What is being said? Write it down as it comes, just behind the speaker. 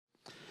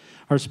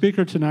Our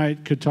speaker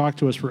tonight could talk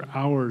to us for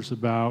hours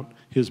about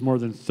his more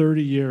than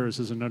 30 years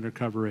as an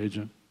undercover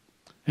agent.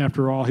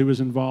 After all, he was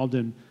involved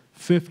in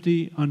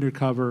 50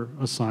 undercover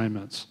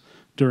assignments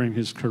during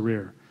his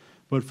career.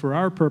 But for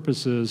our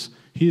purposes,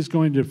 he's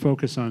going to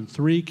focus on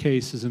 3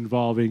 cases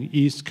involving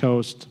East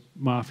Coast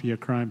Mafia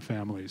crime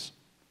families.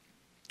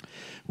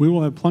 We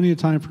will have plenty of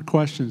time for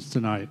questions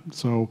tonight,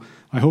 so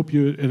I hope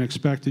you and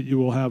expect that you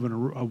will have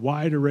a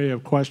wide array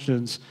of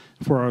questions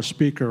for our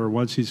speaker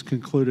once he's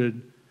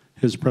concluded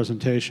his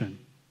presentation.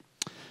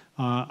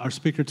 Our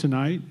speaker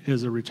tonight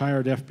is a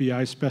retired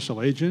FBI special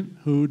agent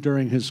who,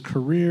 during his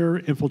career,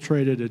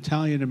 infiltrated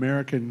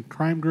Italian-American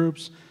crime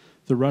groups,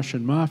 the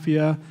Russian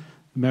Mafia,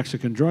 the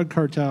Mexican drug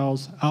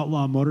cartels,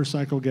 outlaw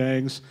motorcycle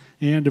gangs,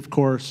 and, of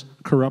course,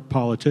 corrupt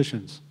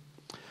politicians.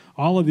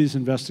 All of these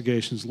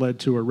investigations led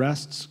to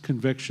arrests,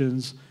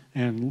 convictions,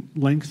 and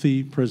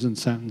lengthy prison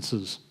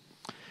sentences.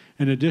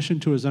 In addition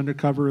to his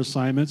undercover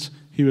assignments,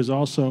 he was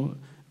also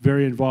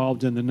very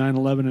involved in the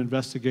 9/11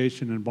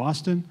 investigation in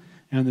Boston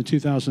and the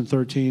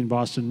 2013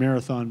 Boston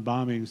Marathon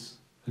bombings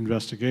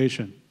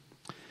investigation.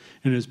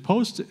 In his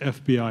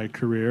post-FBI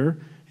career,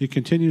 he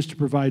continues to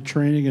provide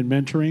training and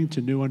mentoring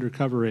to new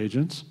undercover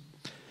agents,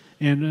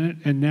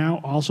 and now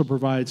also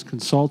provides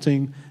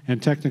consulting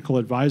and technical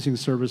advising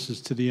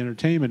services to the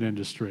entertainment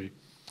industry.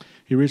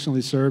 He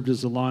recently served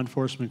as a law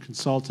enforcement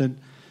consultant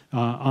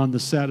on the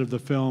set of the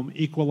film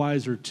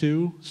Equalizer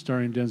 2,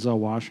 starring Denzel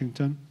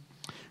Washington.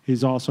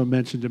 He's also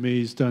mentioned to me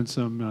he's done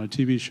some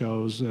TV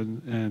shows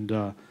and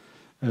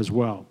as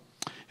well.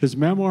 His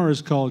memoir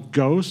is called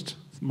Ghost,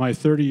 My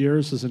 30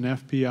 Years as an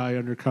FBI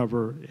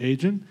Undercover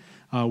Agent.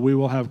 We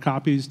will have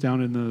copies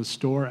down in the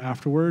store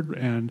afterward,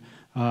 and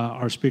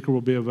our speaker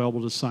will be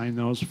available to sign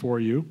those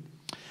for you.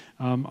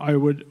 I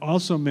would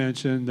also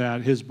mention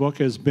that his book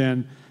has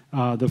been,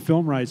 the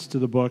film rights to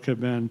the book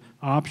have been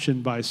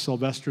optioned by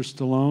Sylvester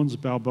Stallone's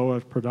Balboa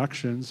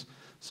Productions.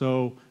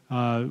 So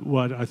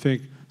what I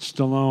think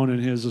Stallone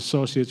and his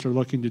associates are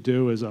looking to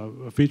do is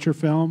a feature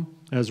film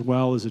as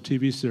well as a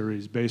TV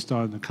series based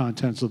on the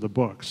contents of the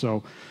book.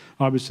 So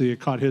obviously it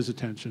caught his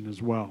attention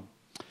as well.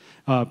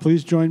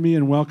 Please join me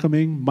in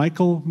welcoming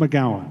Michael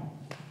McGowan.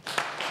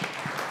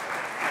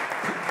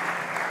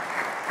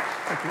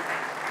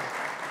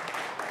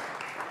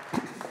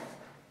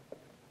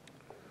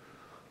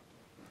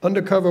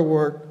 Undercover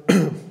work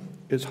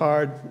is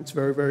hard. It's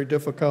very, very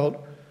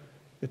difficult.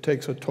 It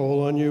takes a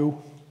toll on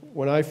you.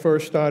 When I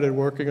first started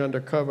working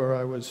undercover,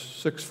 I was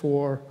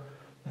 6'4",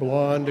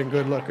 blonde, and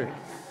good-looking.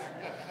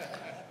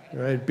 All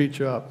right, beat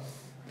you up.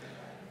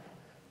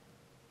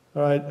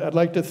 All right, I'd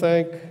like to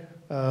thank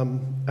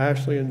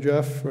Ashley and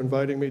Jeff for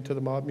inviting me to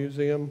the Mob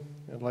Museum.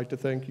 I'd like to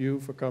thank you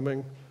for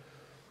coming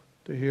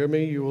to hear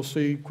me. You will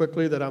see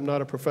quickly that I'm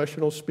not a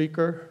professional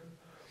speaker,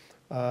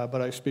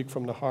 but I speak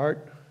from the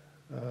heart.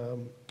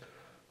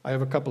 I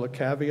have a couple of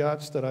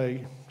caveats that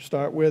I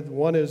start with.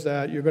 One is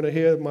that you're going to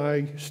hear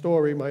my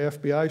story, my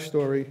FBI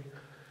story,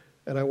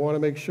 and I want to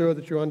make sure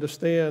that you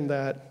understand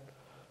that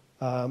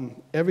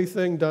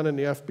everything done in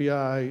the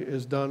FBI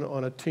is done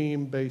on a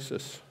team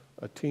basis,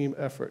 a team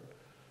effort.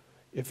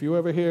 If you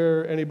ever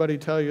hear anybody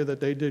tell you that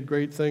they did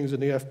great things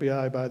in the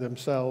FBI by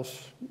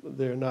themselves,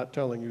 they're not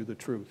telling you the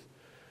truth.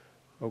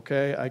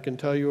 Okay, I can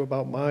tell you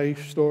about my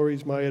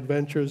stories, my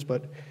adventures,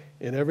 but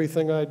in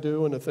everything I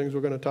do and the things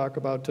we're going to talk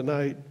about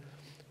tonight,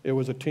 it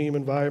was a team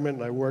environment,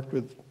 and I worked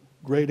with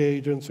great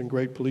agents and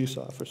great police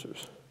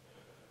officers.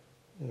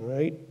 All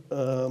right.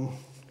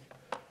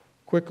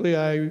 Quickly,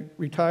 I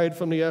retired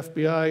from the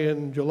FBI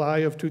in July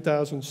of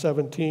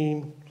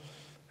 2017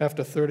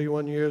 after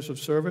 31 years of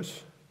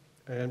service.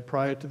 And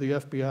prior to the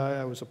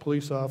FBI, I was a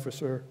police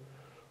officer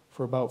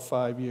for about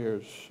 5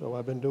 years. So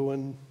I've been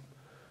doing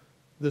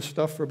this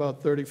stuff for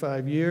about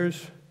 35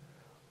 years.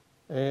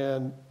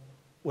 And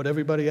what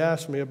everybody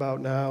asks me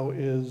about now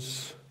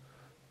is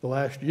the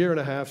last year and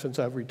a half since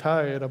I've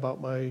retired about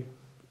my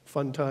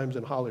fun times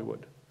in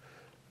Hollywood.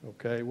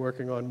 Okay,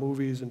 working on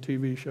movies and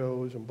TV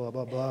shows and blah,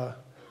 blah, blah.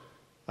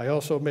 I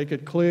also make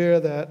it clear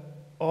that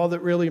all that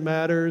really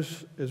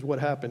matters is what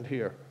happened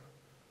here.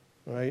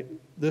 Right?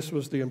 This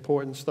was the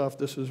important stuff.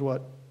 This is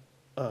what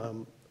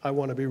I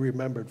want to be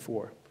remembered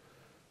for.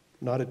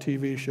 Not a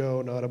TV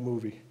show, not a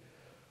movie.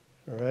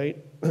 All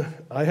right?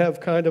 I have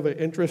kind of an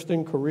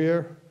interesting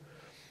career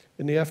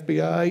in the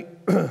FBI.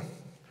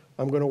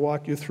 I'm going to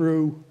walk you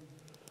through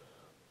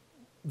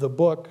the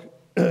book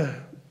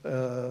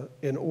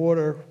in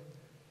order,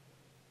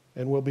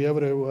 and we'll be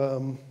able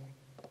to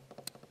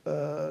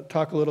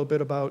talk a little bit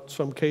about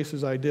some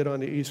cases I did on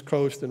the East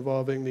Coast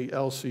involving the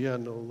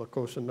LCN, the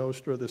Cosa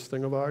Nostra, this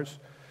thing of ours.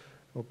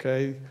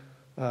 Okay,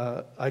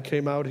 I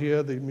came out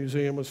here. The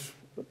museum was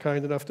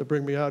kind enough to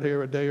bring me out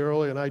here a day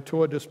early, and I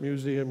toured this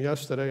museum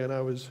yesterday, and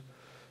I was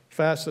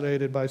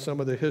fascinated by some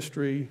of the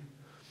history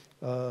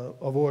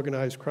of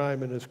organized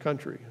crime in this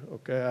country.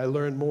 Okay, I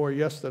learned more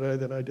yesterday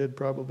than I did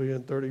probably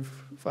in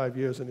 35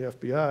 years in the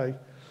FBI.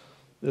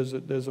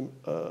 There's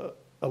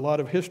a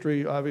lot of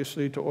history,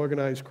 obviously, to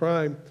organized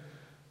crime,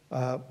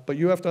 but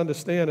you have to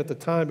understand at the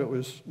time it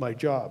was my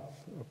job.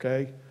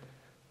 Okay,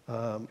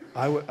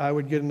 I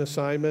would get an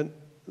assignment.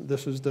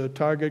 This is the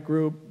target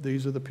group.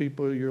 These are the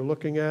people you're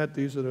looking at.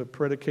 These are the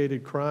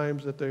predicated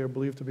crimes that they are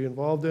believed to be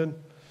involved in.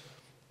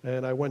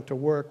 And I went to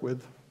work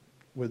with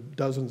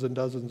dozens and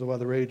dozens of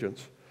other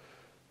agents.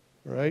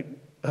 All right?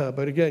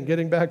 But again,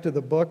 getting back to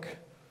the book,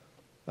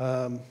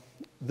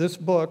 this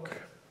book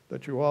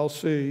that you all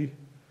see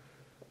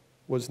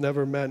was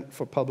never meant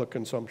for public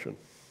consumption.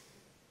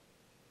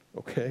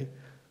 Okay?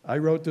 I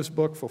wrote this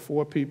book for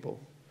 4 people.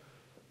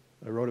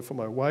 I wrote it for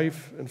my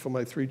wife and for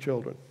my 3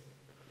 children.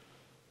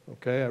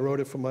 Okay? I wrote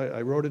it for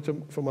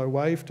my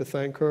wife to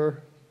thank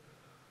her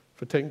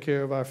for taking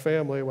care of our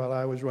family while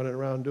I was running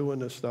around doing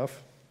this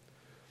stuff.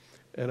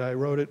 And I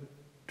wrote it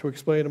to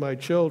explain to my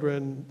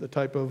children the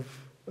type of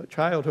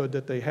childhood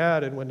that they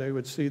had, and when they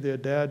would see their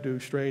dad do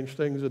strange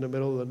things in the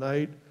middle of the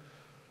night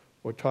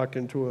or talk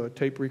into a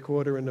tape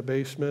recorder in the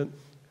basement.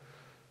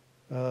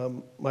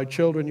 My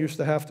children used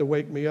to have to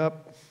wake me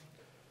up.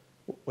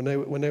 When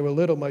they were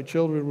little, my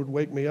children would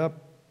wake me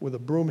up with a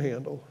broom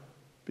handle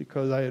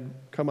because I had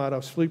come out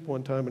of sleep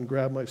one time and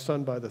grabbed my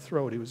son by the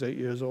throat. He was 8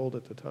 years old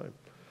at the time.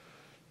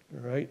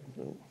 All right?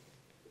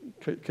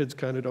 Kids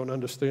kind of don't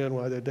understand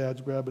why their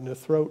dad's grabbing their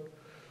throat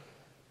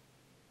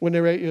when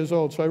they're 8 years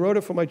old. So I wrote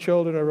it for my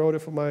children. I wrote it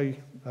for my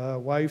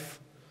wife.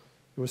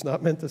 It was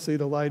not meant to see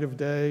the light of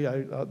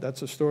day.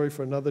 That's a story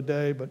for another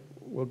day, but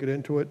we'll get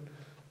into it.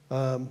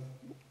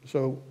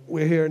 So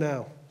we're here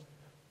now,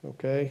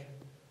 okay?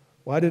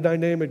 Why did I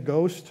name it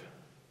Ghost?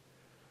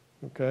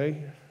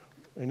 Okay,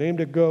 I named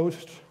it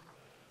Ghost.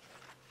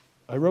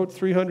 I wrote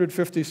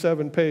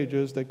 357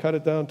 pages. They cut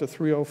it down to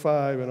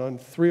 305, and on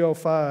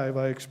 305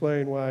 I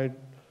explained why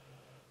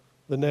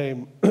the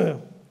name.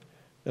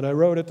 And I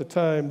wrote at the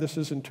time, this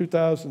is in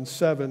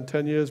 2007,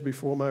 10 years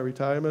before my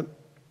retirement.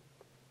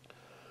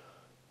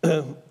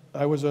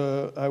 I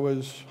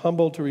was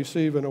humbled to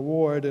receive an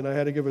award, and I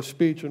had to give a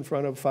speech in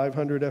front of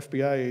 500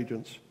 FBI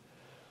agents.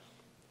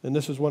 And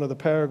this is one of the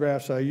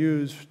paragraphs I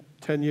used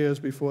 10 years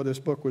before this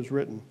book was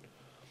written.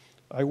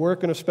 I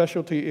work in a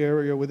specialty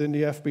area within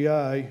the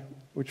FBI,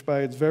 which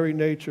by its very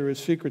nature is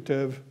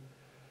secretive,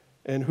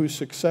 and whose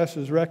success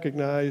is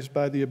recognized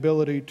by the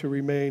ability to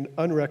remain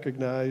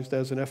unrecognized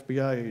as an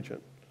FBI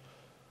agent.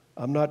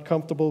 I'm not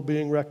comfortable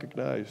being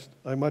recognized.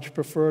 I much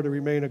prefer to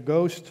remain a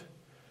ghost,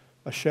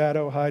 a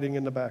shadow hiding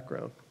in the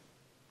background.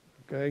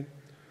 Okay?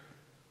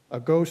 A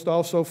ghost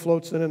also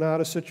floats in and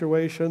out of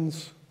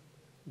situations,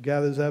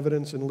 gathers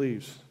evidence, and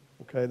leaves.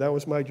 Okay? That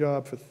was my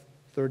job for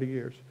 30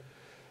 years.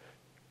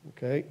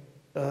 Okay?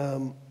 A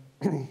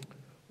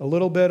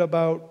little bit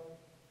about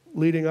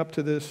leading up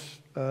to this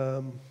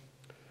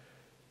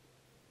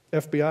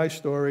FBI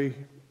story.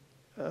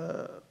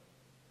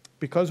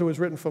 Because it was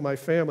written for my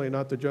family,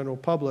 not the general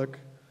public,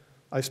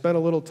 I spent a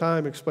little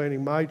time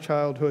explaining my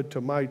childhood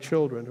to my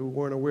children who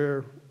weren't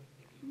aware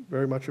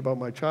very much about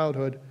my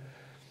childhood.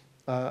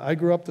 I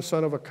grew up the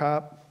son of a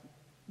cop.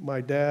 My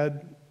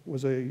dad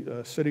was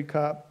a city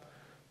cop.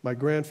 My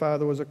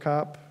grandfather was a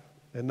cop,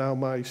 and now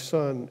my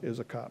son is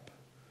a cop.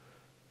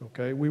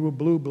 Okay, we were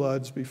blue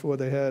bloods before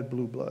they had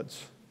blue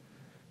bloods.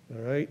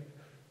 All right?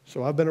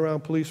 So I've been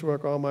around police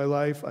work all my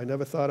life. I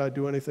never thought I'd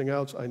do anything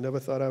else. I never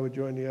thought I would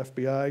join the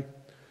FBI.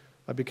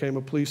 I became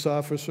a police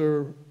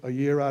officer a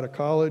year out of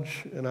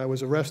college, and I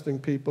was arresting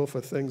people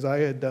for things I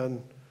had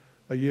done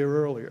a year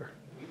earlier.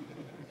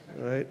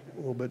 All right? A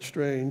little bit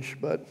strange,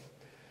 but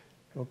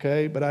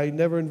okay. But I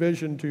never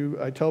envisioned to,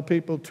 I tell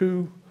people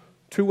two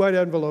white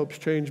envelopes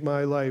changed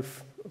my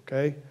life,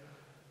 okay?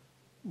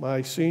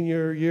 My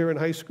senior year in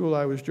high school,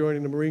 I was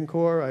joining the Marine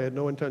Corps. I had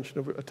no intention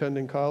of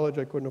attending college.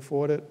 I couldn't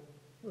afford it.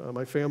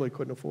 My family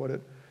couldn't afford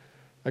it.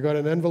 I got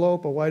an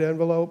envelope, a white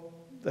envelope,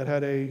 that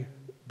had a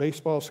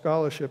baseball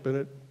scholarship in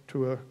it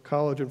to a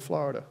college in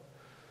Florida.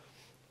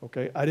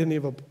 Okay, I didn't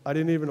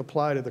even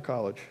apply to the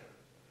college.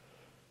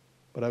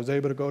 But I was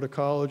able to go to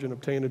college and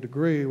obtain a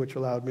degree, which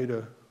allowed me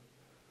to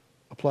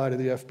apply to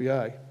the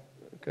FBI.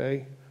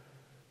 Okay?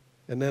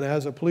 And then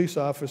as a police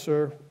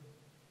officer,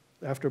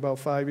 after about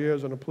 5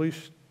 years in a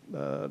police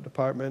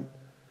department,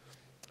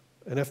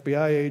 an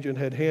FBI agent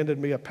had handed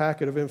me a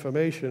packet of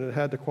information. It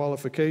had the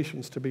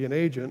qualifications to be an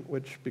agent,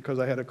 which, because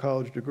I had a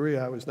college degree,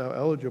 I was now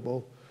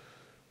eligible.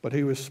 But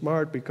he was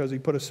smart because he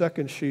put a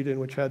second sheet in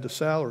which had the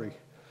salary.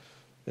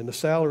 And the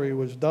salary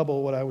was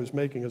double what I was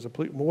making as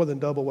more than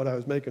double what I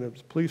was making as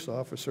a police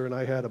officer, and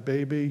I had a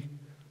baby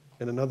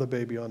and another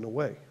baby on the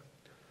way.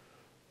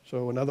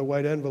 So another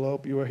white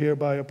envelope, you are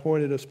hereby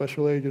appointed a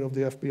special agent of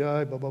the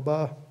FBI, blah, blah,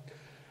 blah.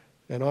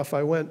 And off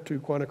I went to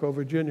Quantico,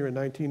 Virginia in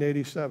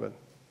 1987.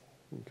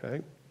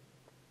 Okay?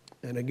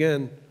 And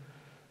again,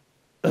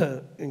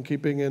 in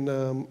keeping in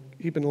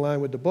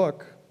line with the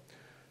book,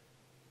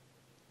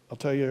 I'll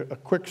tell you a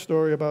quick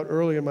story about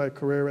early in my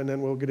career, and then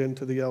we'll get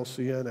into the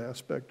LCN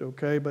aspect,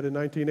 okay? But in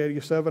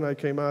 1987, I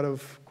came out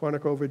of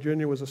Quantico,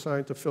 Virginia, was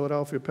assigned to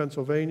Philadelphia,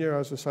 Pennsylvania. I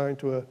was assigned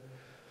to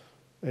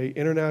a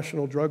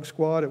international drug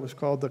squad. It was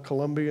called the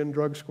Colombian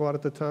Drug Squad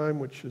at the time,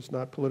 which is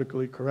not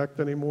politically correct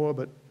anymore,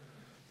 but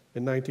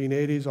in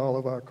 1980s, all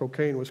of our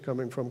cocaine was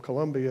coming from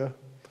Colombia,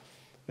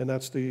 and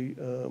that's the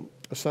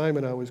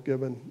assignment I was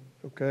given,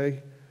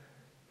 okay?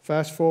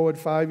 Fast forward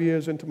 5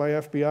 years into my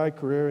FBI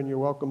career, and you're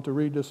welcome to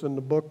read this in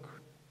the book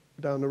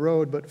down the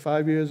road, but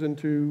 5 years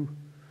into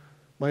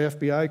my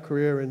FBI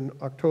career, in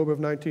October of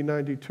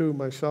 1992,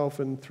 myself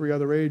and 3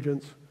 other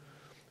agents,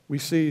 we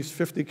seized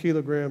 50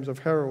 kilograms of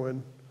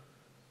heroin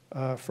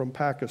from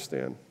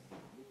Pakistan.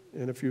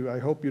 And I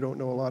hope you don't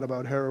know a lot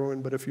about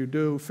heroin, but if you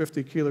do,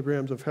 50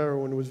 kilograms of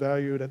heroin was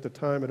valued at the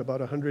time at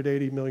about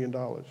 $180 million.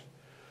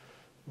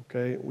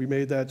 Okay, we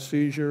made that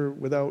seizure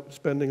without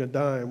spending a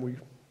dime. We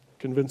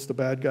convinced the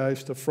bad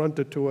guys to front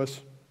it to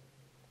us.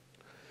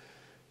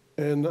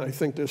 And I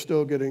think they're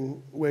still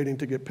waiting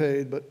to get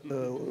paid, but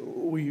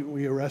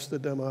we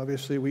arrested them,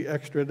 obviously. We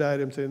extradited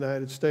them to the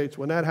United States.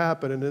 When that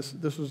happened, and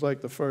this was like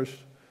the first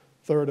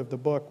third of the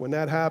book, when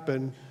that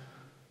happened,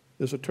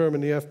 there's a term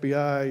in the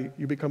FBI,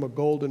 you become a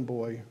golden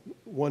boy,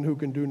 one who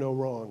can do no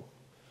wrong.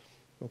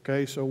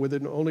 Okay, so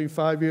within only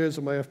 5 years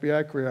of my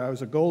FBI career, I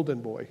was a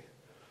golden boy.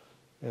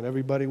 And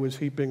everybody was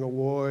heaping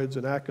awards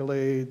and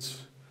accolades.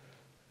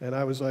 And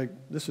I was like,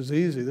 this is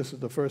easy. This is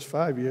the first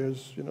 5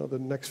 years. You know, the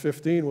next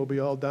 15 will be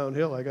all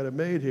downhill. I got it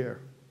made here,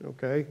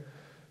 okay?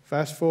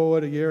 Fast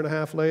forward a year and a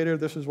half later.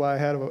 This is why I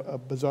had a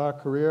bizarre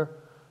career.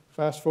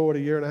 Fast forward a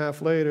year and a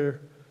half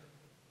later,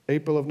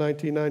 April of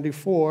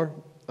 1994,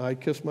 I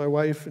kissed my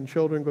wife and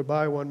children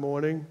goodbye one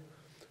morning.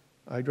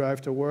 I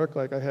drive to work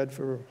like I had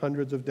for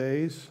hundreds of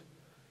days.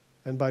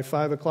 And by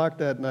 5 o'clock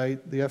that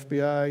night, the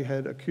FBI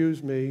had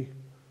accused me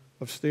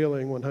of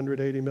stealing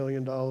 $180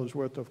 million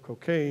worth of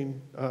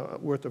cocaine,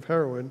 worth of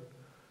heroin,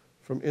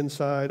 from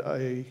inside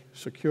a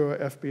secure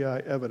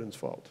FBI evidence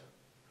vault.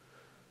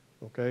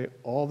 Okay,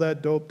 all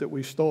that dope that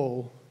we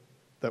stole,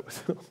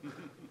 that's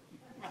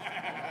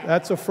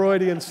a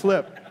Freudian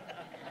slip.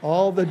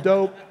 All the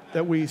dope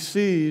that we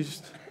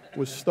seized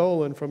was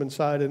stolen from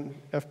inside an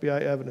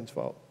FBI evidence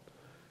vault.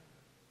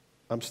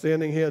 I'm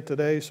standing here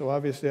today, so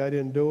obviously I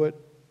didn't do it,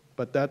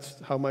 but that's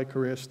how my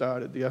career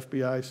started. The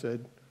FBI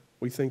said,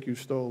 we think you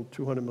stole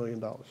 $200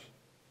 million.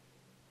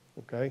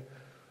 Okay?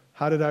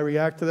 How did I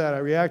react to that? I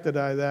reacted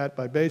to that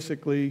by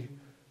basically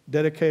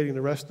dedicating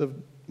the rest of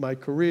my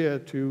career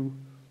to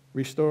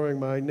restoring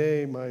my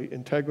name, my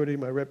integrity,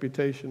 my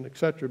reputation,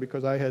 etc.,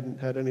 because I hadn't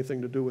had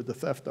anything to do with the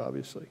theft,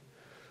 obviously.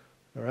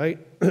 All right?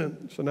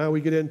 So now we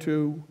get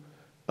into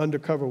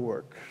undercover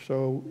work.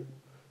 So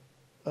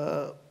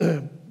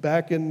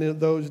back in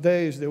those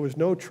days, there was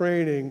no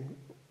training.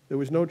 There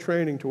was no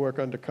training to work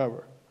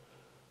undercover.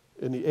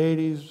 In the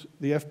 80s,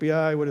 the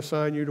FBI would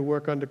assign you to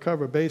work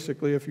undercover,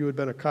 basically if you had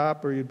been a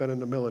cop or you'd been in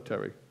the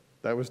military.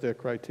 That was their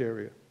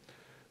criteria.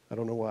 I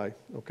don't know why,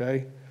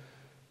 okay?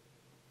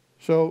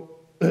 So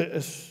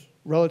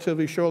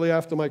relatively shortly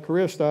after my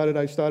career started,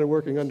 I started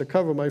working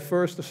undercover. My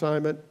first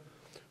assignment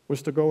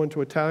was to go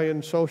into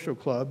Italian social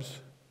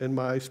clubs, and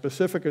my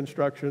specific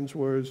instructions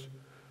was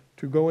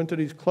to go into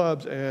these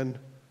clubs and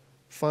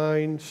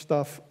find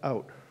stuff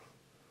out.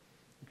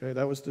 Okay,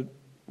 that was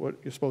what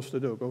you're supposed to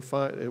do. Go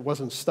find, it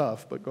wasn't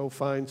stuff, but go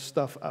find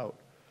stuff out.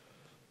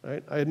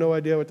 Right? I had no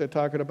idea what they're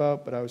talking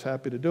about, but I was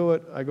happy to do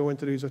it. I go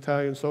into these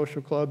Italian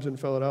social clubs in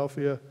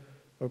Philadelphia,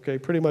 okay,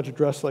 pretty much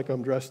dressed like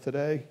I'm dressed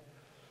today,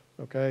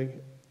 okay?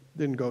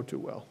 Didn't go too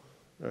well,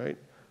 all right?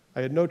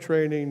 I had no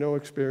training, no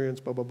experience,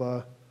 blah, blah,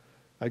 blah.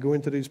 I go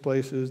into these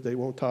places, they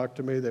won't talk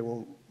to me,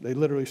 they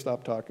literally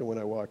stop talking when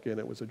I walk in.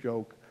 It was a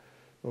joke,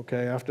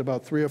 okay? After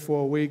about 3 or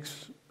 4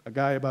 weeks, a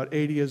guy about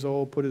 80 years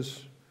old put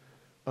his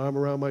arm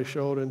around my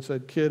shoulder and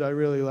said, "Kid, I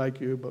really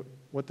like you, but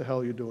what the hell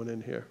are you doing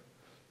in here?"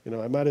 You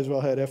know, I might as well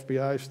have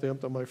FBI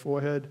stamped on my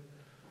forehead.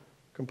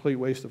 Complete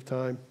waste of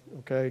time,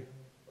 okay?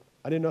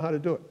 I didn't know how to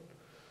do it.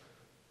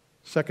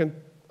 Second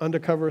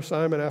undercover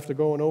assignment, after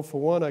going 0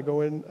 for 1, I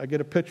go in, I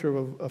get a picture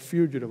of a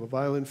fugitive, a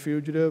violent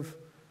fugitive.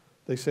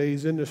 They say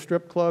he's in the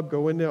strip club,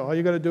 go in there. All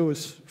you got to do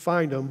is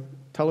find him,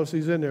 tell us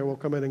he's in there, we'll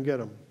come in and get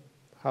him.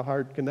 How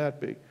hard can that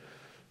be?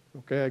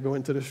 Okay, I go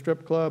into the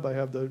strip club, I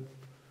have the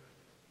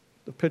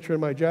picture in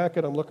my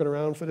jacket, I'm looking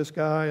around for this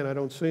guy, and I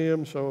don't see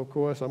him, so of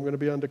course I'm going to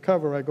be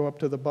undercover. I go up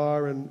to the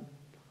bar and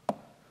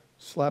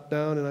slap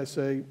down, and I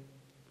say,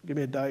 "Give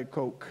me a Diet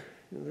Coke."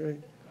 Okay?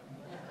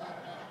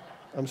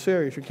 I'm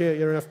serious.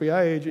 You're an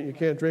FBI agent, you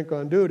can't drink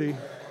on duty.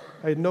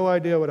 I had no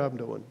idea what I'm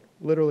doing,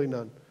 literally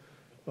none.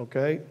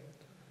 Okay?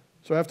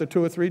 So after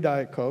 2 or 3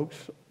 Diet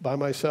Cokes, by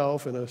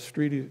myself in a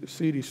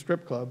seedy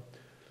strip club,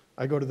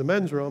 I go to the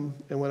men's room,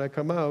 and when I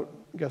come out,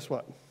 guess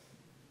what?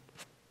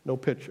 No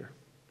picture.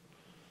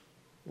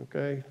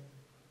 Okay?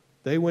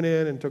 They went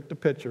in and took the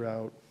picture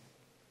out,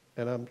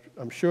 and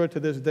I'm sure to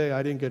this day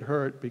I didn't get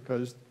hurt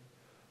because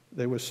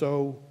they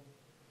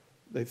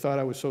thought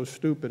I was so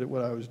stupid at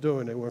what I was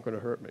doing, they weren't going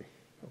to hurt me.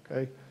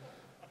 Okay?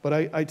 But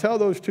I tell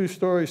those 2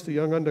 stories to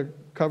young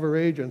undercover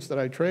agents that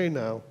I train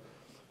now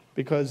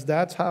because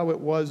that's how it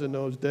was in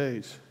those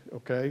days.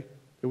 Okay?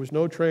 There was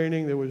no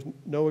training, there was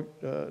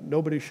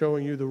nobody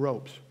showing you the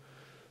ropes.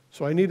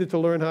 So I needed to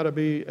learn how to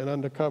be an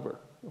undercover.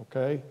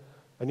 Okay?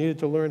 I needed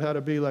to learn how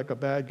to be like a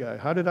bad guy.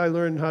 How did I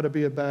learn how to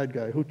be a bad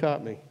guy? Who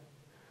taught me?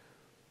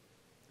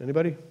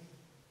 Anybody?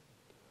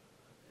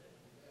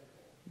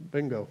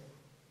 Bingo.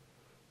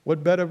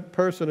 What better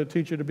person to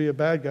teach you to be a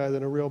bad guy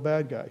than a real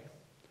bad guy?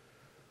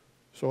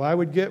 So I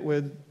would get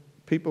with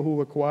people who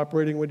were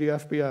cooperating with the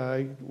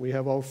FBI. We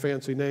have all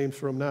fancy names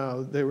for them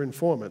now. They were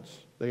informants.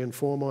 They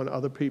inform on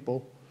other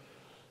people.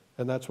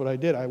 And that's what I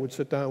did. I would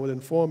sit down with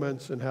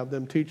informants and have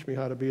them teach me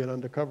how to be an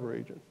undercover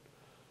agent.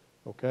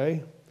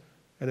 Okay?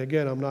 And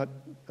again,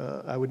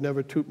 I would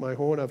never toot my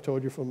horn. I've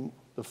told you from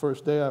the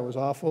first day I was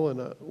awful,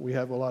 and we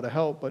have a lot of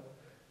help. But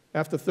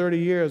after 30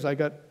 years, I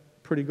got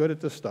pretty good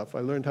at this stuff. I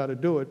learned how to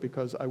do it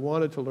because I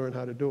wanted to learn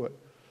how to do it.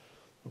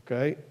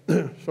 Okay?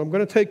 So I'm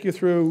going to take you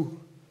through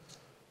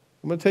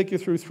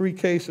 3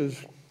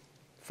 cases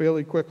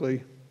fairly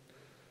quickly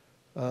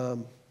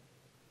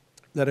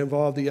that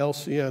involve the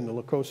LCN,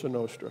 the Cosa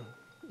Nostra.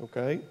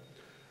 Okay?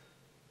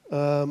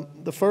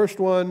 The first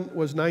one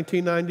was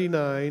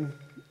 1999,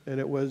 and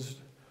it was,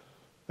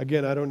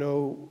 again, I don't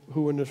know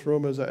who in this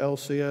room is a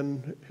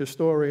LCN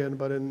historian,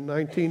 but in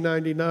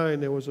 1999,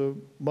 there was a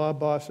mob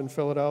boss in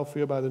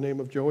Philadelphia by the name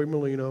of Joey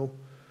Merlino,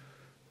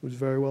 who's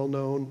very well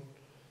known.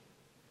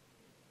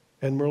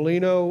 And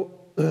Merlino,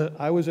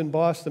 I was in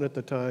Boston at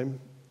the time,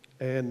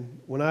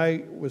 and when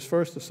I was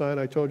first assigned,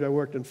 I told you I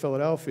worked in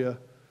Philadelphia.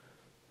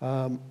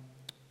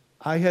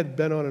 I had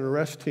been on an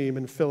arrest team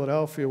in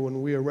Philadelphia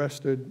when we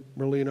arrested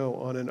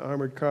Merlino on an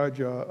armored car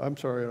job. I'm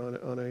sorry,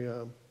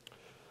 I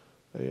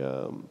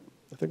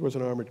think it was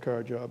an armored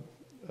car job.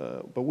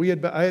 But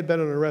I had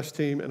been on an arrest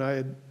team, and I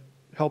had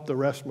helped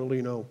arrest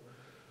Merlino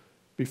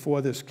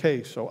before this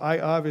case. So I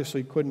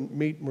obviously couldn't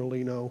meet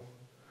Merlino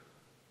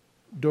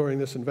during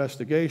this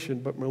investigation,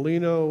 but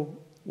Merlino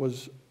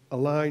was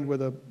aligned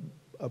with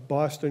a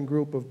Boston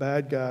group of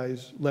bad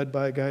guys led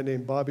by a guy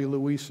named Bobby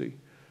Luisi.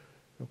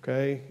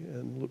 Okay,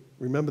 and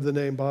remember the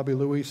name Bobby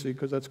Luisi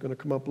because that's going to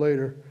come up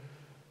later.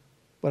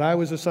 But I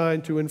was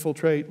assigned to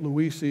infiltrate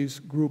Luisi's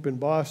group in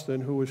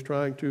Boston who was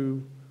trying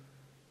to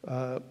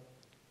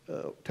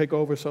take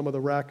over some of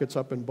the rackets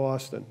up in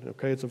Boston.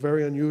 Okay, it's a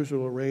very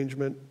unusual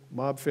arrangement.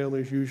 Mob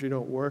families usually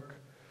don't work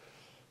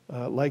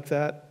like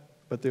that,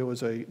 but there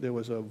was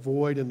a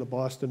void in the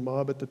Boston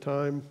mob at the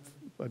time.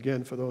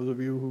 Again, for those of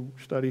you who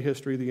study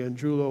history, the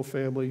Angiulo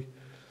family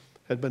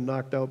had been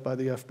knocked out by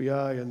the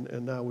FBI,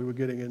 and now we were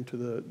getting into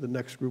the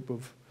next group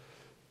of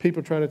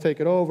people trying to take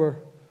it over.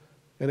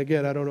 And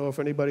again, I don't know if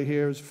anybody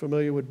here is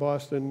familiar with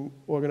Boston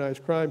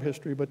organized crime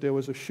history, but there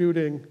was a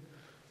shooting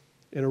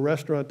in a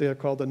restaurant there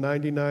called the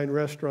 99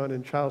 Restaurant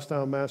in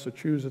Charlestown,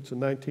 Massachusetts in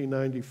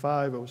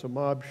 1995. It was a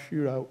mob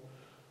shootout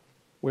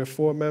where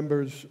 4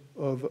 members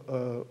of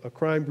a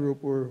crime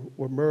group were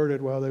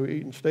murdered while they were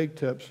eating steak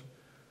tips.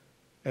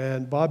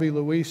 And Bobby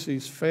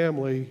Luisi's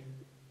family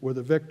were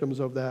the victims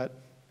of that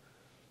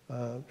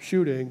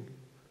shooting,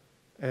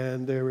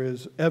 and there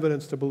is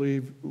evidence to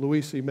believe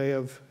Luisi may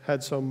have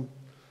had some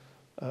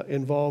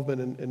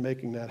involvement in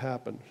making that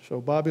happen. So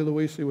Bobby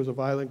Luisi was a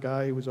violent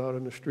guy. He was out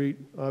on the street,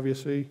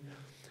 obviously.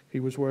 He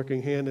was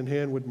working hand in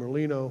hand with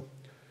Merlino,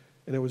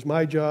 and it was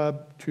my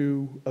job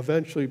to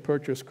eventually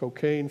purchase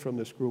cocaine from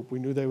this group. We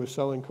knew they were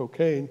selling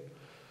cocaine,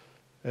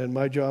 and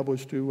my job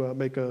was to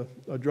make a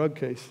drug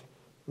case,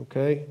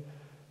 okay?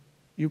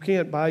 You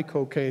can't buy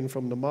cocaine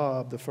from the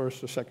mob the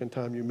first or second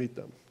time you meet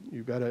them.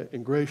 You've got to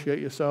ingratiate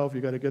yourself.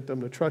 You've got to get them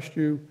to trust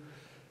you.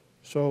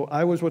 So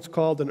I was what's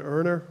called an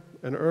earner.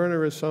 An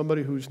earner is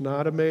somebody who's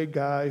not a made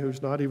guy,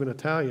 who's not even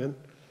Italian,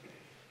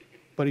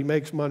 but he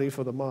makes money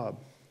for the mob,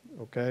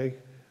 okay?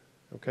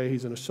 Okay,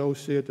 he's an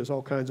associate. There's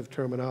all kinds of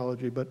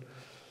terminology, but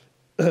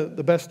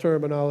the best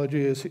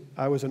terminology is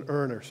I was an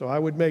earner. So I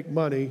would make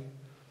money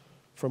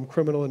from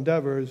criminal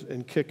endeavors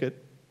and kick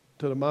it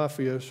to the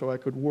Mafia so I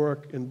could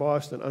work in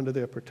Boston under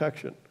their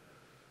protection.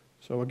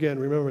 So again,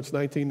 remember it's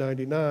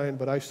 1999,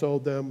 but I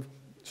sold them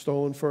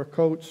stolen fur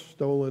coats,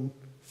 stolen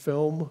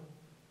film,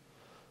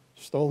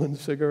 stolen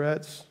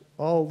cigarettes,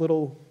 all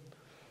little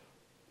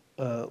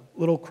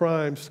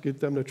crimes to get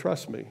them to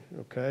trust me,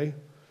 okay?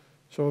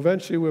 So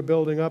eventually we're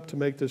building up to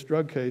make this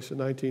drug case in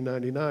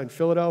 1999.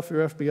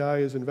 Philadelphia FBI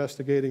is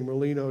investigating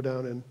Merlino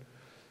down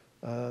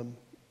in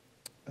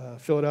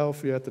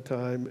Philadelphia at the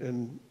time,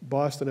 and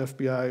Boston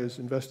FBI is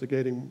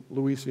investigating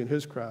Luisi and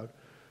his crowd.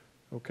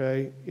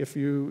 Okay, if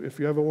you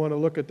ever want to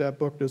look at that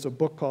book, there's a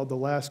book called The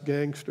Last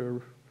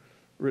Gangster,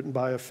 written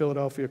by a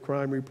Philadelphia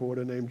crime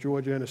reporter named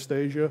George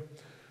Anastasia,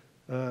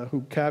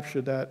 who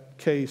captured that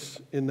case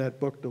in that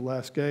book, The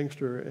Last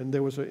Gangster. And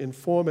there was an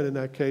informant in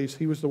that case.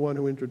 He was the one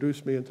who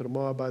introduced me into the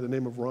mob by the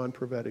name of Ron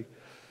Prevetti.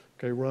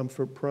 Okay, Ron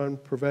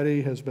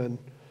Prevetti has been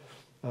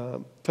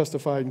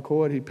testified in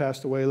court. He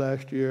passed away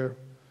last year.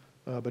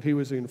 But he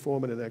was the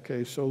informant in that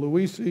case. So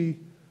Luisi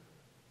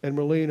and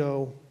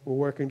Merlino were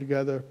working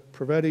together.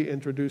 Prevetti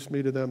introduced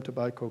me to them to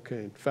buy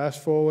cocaine.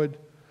 Fast forward,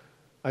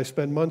 I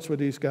spent months with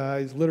these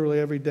guys, literally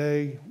every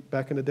day,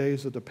 back in the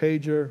days of the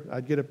pager.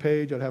 I'd get a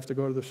page, I'd have to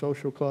go to the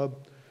social club,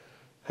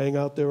 hang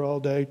out there all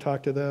day,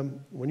 talk to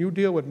them. When you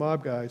deal with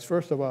mob guys,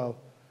 first of all,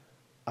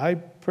 I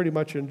pretty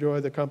much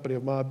enjoy the company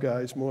of mob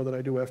guys more than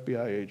I do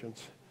FBI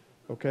agents.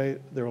 Okay,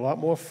 they're a lot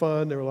more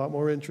fun, they're a lot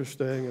more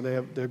interesting, and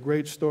they're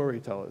great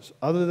storytellers.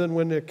 Other than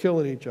when they're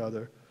killing each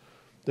other,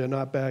 they're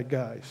not bad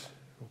guys.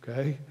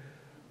 okay?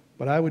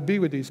 But I would be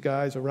with these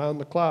guys around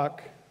the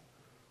clock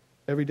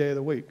every day of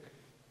the week,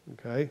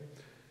 okay?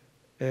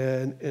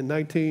 And in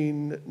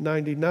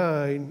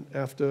 1999,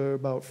 after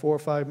about 4 or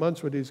 5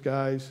 months with these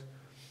guys,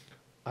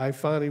 I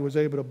finally was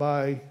able to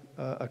buy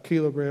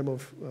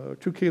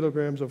 2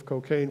 kilograms of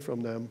cocaine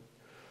from them,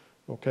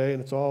 okay?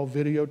 And it's all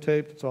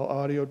videotaped, it's all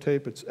audio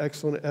tape, it's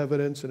excellent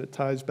evidence, and it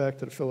ties back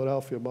to the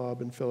Philadelphia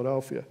mob in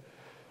Philadelphia.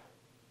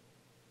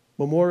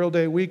 Memorial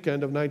Day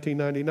weekend of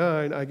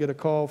 1999, I get a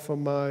call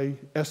from my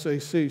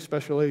SAC,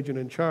 special agent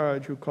in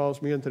charge, who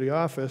calls me into the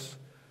office.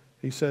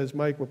 He says,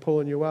 Mike, we're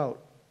pulling you out.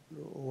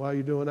 Why are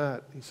you doing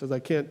that? He says, I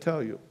can't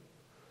tell you,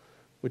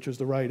 which is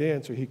the right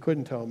answer. He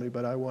couldn't tell me,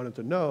 but I wanted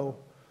to know.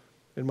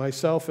 And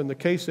myself and the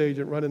case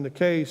agent running the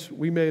case,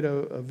 we made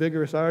a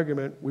vigorous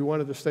argument. We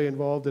wanted to stay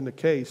involved in the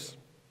case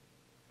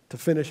to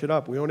finish it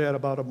up. We only had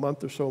about a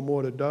month or so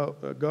more to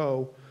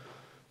go.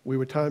 We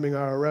were timing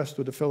our arrest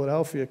with the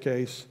Philadelphia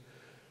case,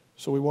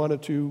 so we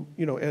wanted to,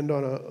 end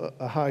on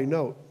a high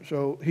note.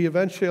 So he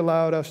eventually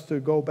allowed us to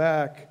go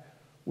back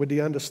with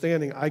the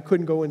understanding I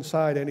couldn't go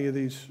inside any of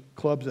these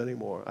clubs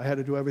anymore. I had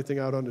to do everything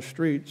out on the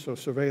street so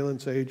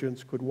surveillance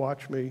agents could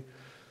watch me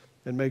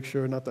and make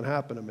sure nothing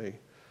happened to me.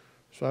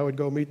 So I would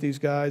go meet these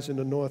guys in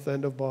the north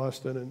end of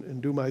Boston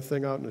and do my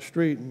thing out in the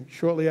street. And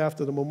shortly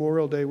after the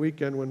Memorial Day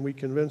weekend, when we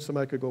convinced them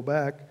I could go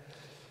back,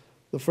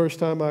 the first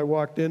time I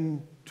walked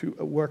down to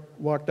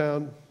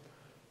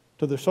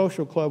the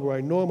social club where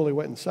I normally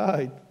went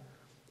inside,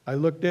 I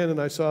looked in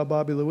and I saw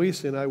Bobby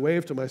Luisi, and I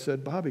waved him. I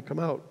said, Bobby, come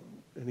out.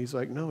 And he's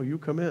like, no, you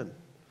come in.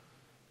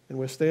 And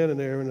we're standing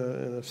there in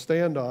a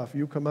standoff.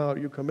 You come out,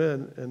 you come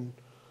in. And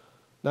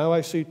now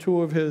I see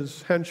 2 of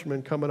his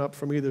henchmen coming up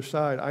from either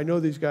side. I know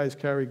these guys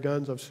carry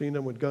guns. I've seen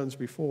them with guns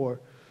before.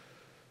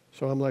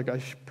 So I'm like,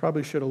 I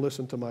probably should have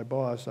listened to my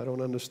boss. I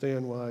don't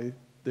understand why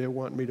they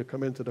want me to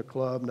come into the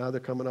club. Now they're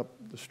coming up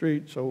the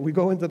street. So we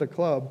go into the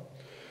club,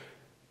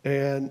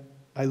 and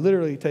I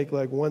literally take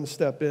like 1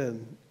 step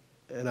in,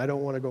 and I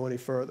don't want to go any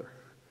further,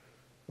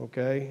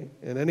 okay?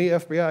 And any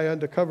FBI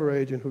undercover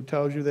agent who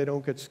tells you they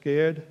don't get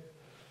scared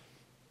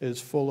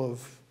is full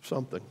of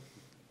something,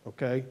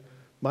 okay?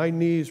 My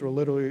knees were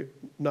literally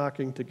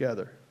knocking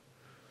together,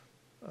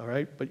 all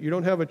right? But you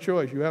don't have a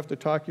choice. You have to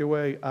talk your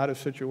way out of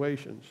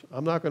situations.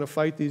 I'm not going to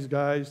fight these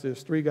guys.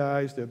 There's 3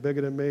 guys. They're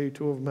bigger than me.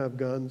 2 of them have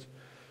guns.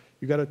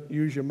 You got to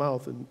use your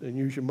mouth and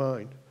use your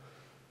mind.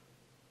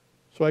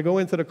 So I go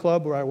into the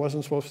club where I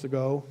wasn't supposed to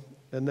go,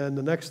 and then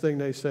the next thing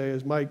they say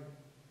is, Mike,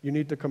 you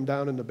need to come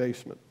down in the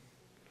basement,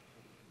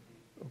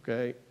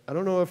 okay? I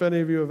don't know if any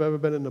of you have ever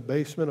been in the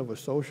basement of a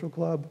social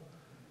club,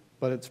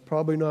 but it's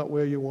probably not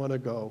where you want to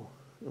go.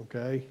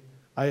 Okay?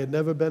 I had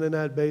never been in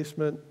that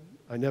basement.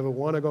 I never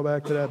want to go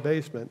back to that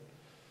basement.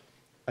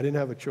 I didn't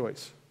have a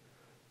choice.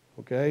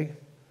 Okay?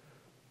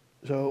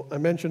 So I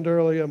mentioned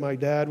earlier my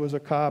dad was a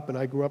cop, and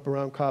I grew up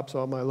around cops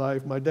all my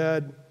life. My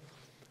dad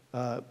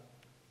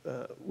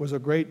was a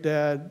great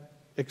dad,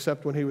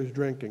 except when he was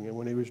drinking. And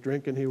when he was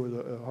drinking, he was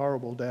a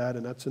horrible dad,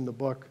 and that's in the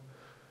book.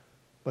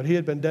 But he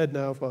had been dead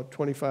now for about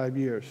 25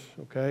 years.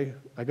 Okay?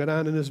 I go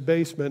down in his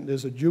basement, and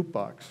there's a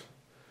jukebox.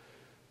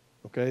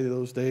 Okay?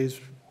 Those days,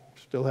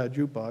 still had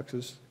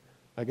jukeboxes.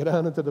 I get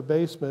down into the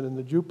basement, and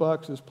the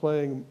jukebox is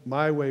playing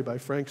My Way by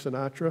Frank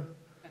Sinatra.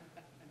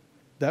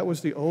 That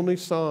was the only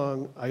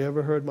song I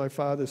ever heard my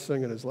father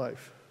sing in his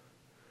life.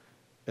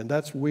 And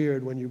that's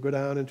weird when you go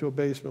down into a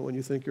basement when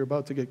you think you're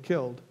about to get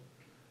killed,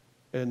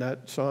 and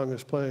that song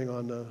is playing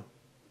on the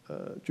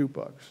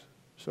jukebox.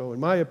 So in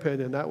my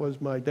opinion, that was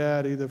my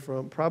dad,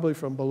 probably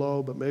from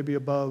below, but maybe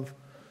above,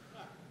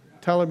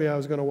 telling me I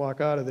was going to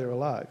walk out of there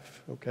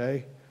alive,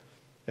 okay?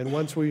 And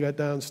once we got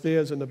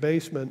downstairs in the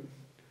basement,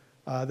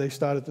 they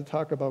started to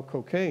talk about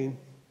cocaine,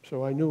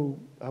 so I knew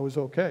I was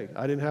okay.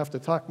 I didn't have to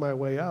talk my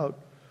way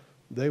out.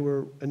 They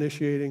were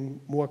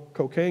initiating more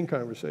cocaine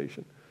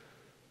conversation.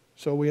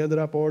 So we ended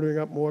up ordering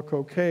up more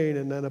cocaine,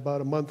 and then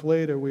about a month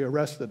later, we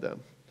arrested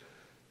them,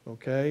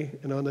 okay?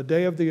 And on the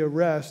day of the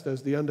arrest,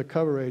 as the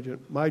undercover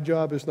agent, my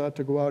job is not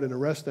to go out and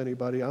arrest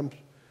anybody.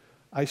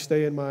 I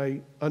stay in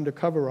my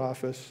undercover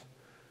office,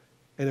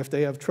 and if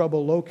they have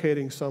trouble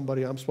locating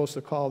somebody, I'm supposed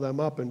to call them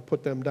up and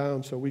put them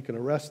down so we can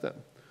arrest them,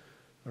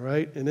 all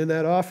right? And in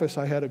that office,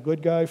 I had a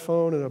good guy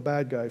phone and a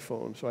bad guy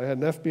phone. So I had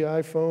an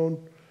FBI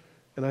phone,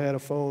 and I had a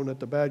phone that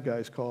the bad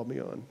guys called me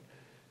on.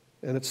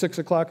 And at 6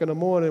 o'clock in the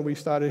morning, we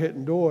started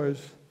hitting doors,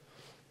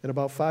 and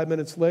about 5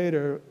 minutes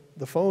later,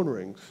 the phone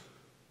rings.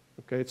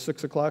 Okay, it's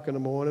 6 o'clock in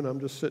the morning. I'm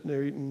just sitting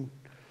there eating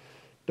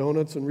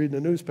donuts and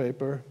reading the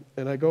newspaper,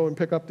 and I go and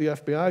pick up the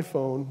FBI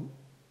phone,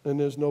 and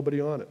there's nobody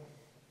on it.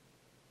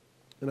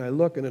 And I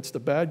look, and it's the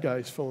bad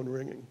guy's phone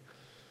ringing.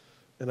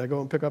 And I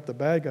go and pick up the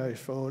bad guy's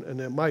phone, and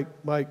then,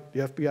 Mike, the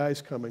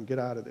FBI's coming. Get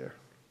out of there.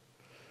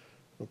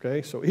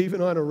 Okay, so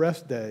even on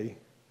arrest day,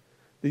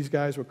 these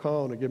guys were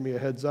calling to give me a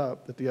heads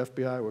up that the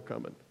FBI were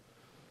coming.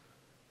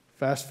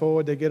 Fast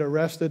forward, they get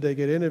arrested, they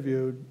get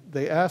interviewed.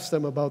 They asked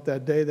them about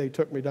that day they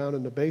took me down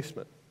in the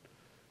basement.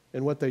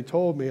 And what they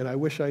told me, and I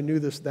wish I knew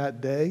this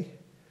that day,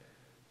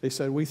 They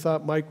said, we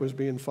thought Mike was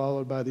being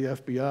followed by the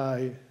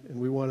FBI, and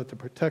we wanted to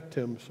protect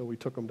him, so we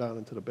took him down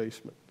into the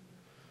basement.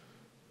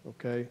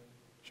 Okay?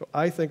 So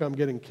I think I'm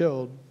getting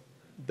killed.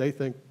 They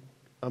think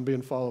I'm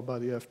being followed by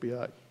the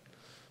FBI.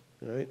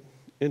 All right?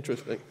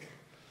 Interesting.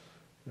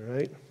 All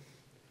right?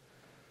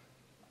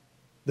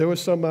 There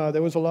was a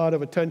lot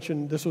of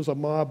attention. This was a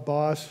mob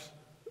boss.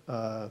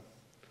 I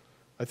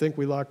think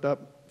we locked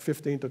up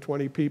 15 to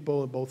 20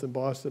 people, both in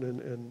Boston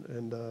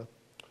and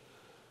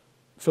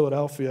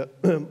Philadelphia.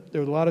 There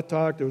was a lot of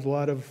talk. There was a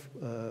lot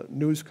of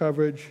news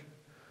coverage.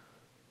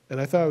 And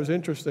I thought it was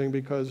interesting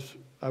because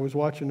I was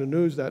watching the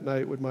news that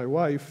night with my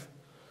wife,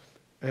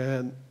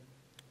 and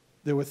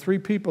there were 3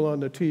 people on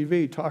the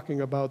TV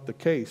talking about the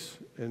case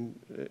and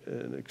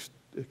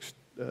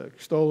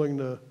extolling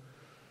the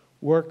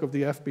work of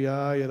the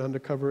FBI and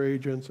undercover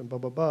agents and blah,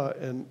 blah, blah.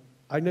 And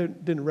I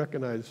didn't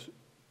recognize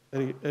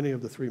any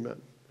of the 3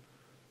 men.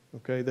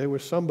 Okay, they were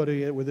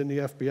somebody within the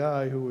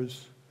FBI who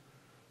was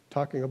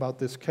talking about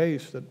this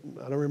case that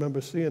I don't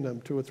remember seeing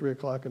them 2 or 3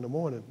 o'clock in the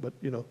morning. But,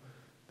 you know,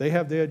 they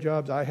have their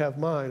jobs, I have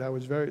mine.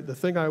 The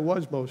thing I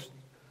was most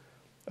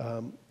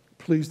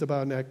pleased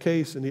about in that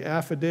case, in the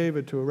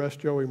affidavit to arrest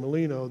Joey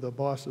Molino, the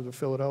boss of the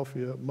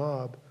Philadelphia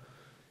mob,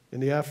 in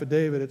the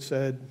affidavit it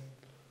said,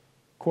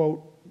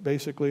 quote,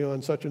 basically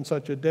on such and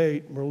such a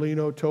date,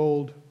 Molino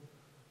told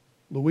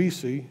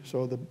Luisi,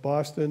 so the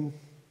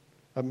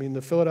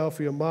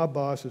Philadelphia mob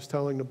boss is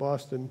telling the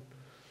Boston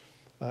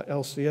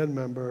LCN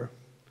member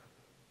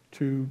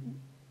to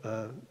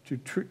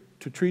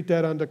treat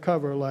that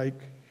undercover like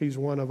he's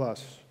one of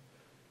us,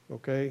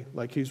 okay?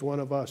 Like he's one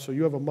of us. So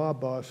you have a mob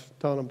boss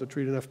telling him to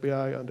treat an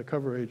FBI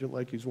undercover agent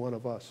like he's one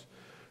of us,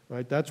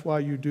 right? That's why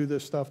you do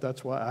this stuff.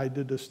 That's why I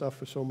did this stuff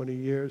for so many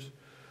years,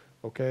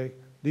 okay?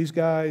 These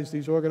guys,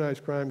 these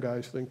organized crime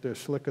guys, think they're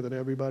slicker than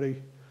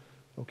everybody,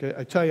 okay?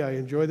 I tell you, I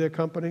enjoy their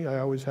company. I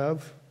always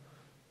have,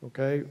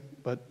 okay?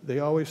 But they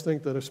always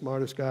think they're the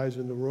smartest guys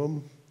in the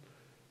room,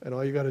 and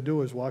all you got to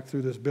do is walk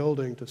through this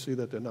building to see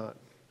that they're not,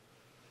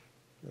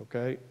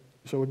 okay?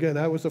 So again,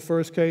 that was the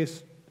first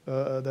case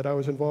that I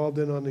was involved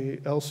in on the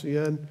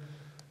LCN.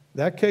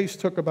 That case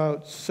took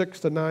about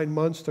 6 to 9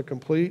 months to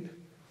complete,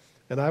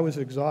 and I was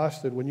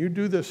exhausted. When you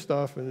do this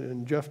stuff,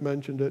 and Jeff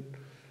mentioned it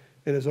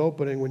in his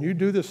opening, when you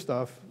do this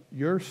stuff,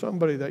 you're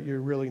somebody that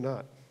you're really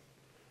not,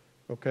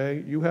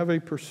 okay? You have a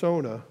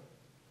persona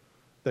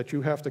that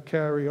you have to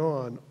carry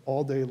on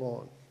all day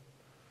long,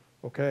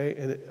 okay?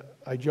 And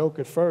I joke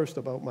at first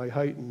about my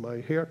height and my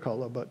hair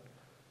color, but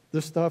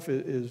this stuff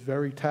is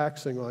very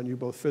taxing on you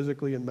both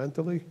physically and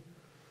mentally.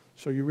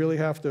 So you really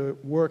have to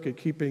work at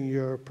keeping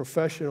your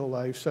professional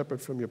life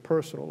separate from your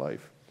personal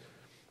life.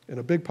 And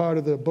a big part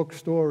of the book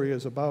story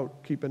is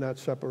about keeping that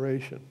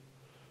separation.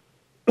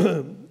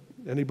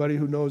 Anybody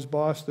who knows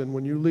Boston,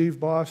 when you leave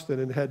Boston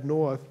and head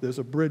north, there's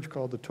a bridge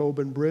called the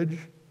Tobin Bridge.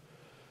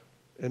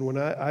 And when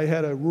I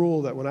had a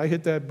rule that when I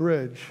hit that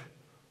bridge,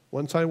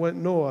 once I went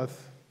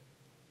north,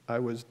 I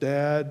was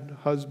dad,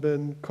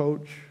 husband,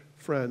 coach,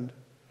 friend,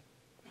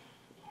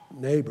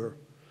 neighbor.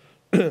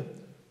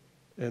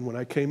 And when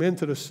I came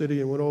into the city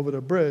and went over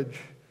the bridge,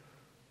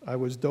 I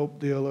was dope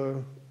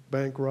dealer,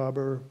 bank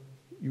robber.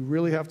 You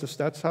really have to,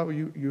 that's how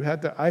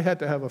I had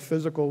to have a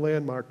physical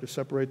landmark to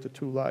separate the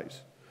 2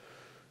 lives,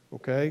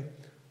 okay?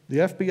 The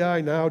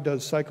FBI now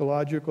does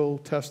psychological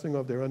testing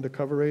of their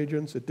undercover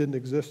agents. It didn't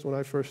exist when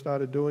I first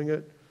started doing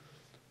it.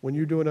 When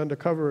you do an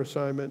undercover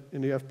assignment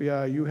in the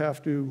FBI, you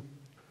have to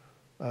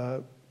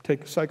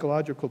take a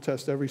psychological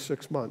test every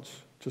 6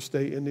 months to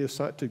stay in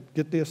to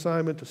get the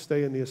assignment, to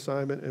stay in the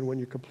assignment, and when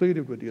you're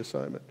completed with the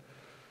assignment,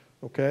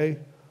 okay?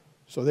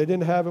 So they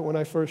didn't have it when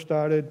I first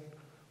started.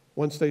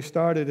 Once they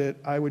started it,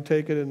 I would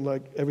take it, and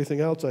like everything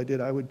else I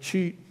did, I would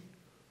cheat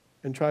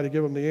and try to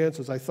give them the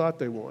answers I thought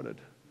they wanted,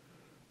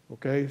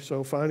 okay?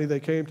 So finally they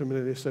came to me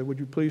and they said, would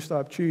you please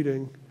stop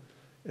cheating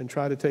and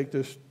try to take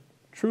this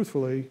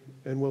truthfully,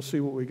 and we'll see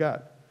what we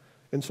got.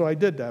 And so I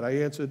did that. I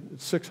answered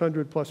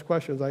 600 plus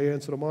questions. I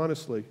answered them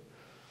honestly.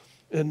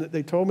 And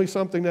they told me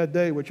something that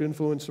day which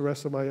influenced the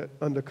rest of my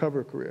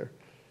undercover career.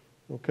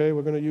 Okay,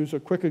 we're going to use a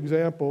quick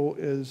example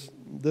is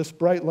this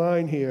bright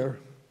line here,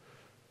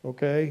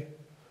 okay?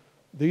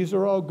 These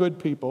are all good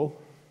people,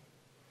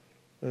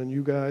 and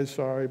you guys,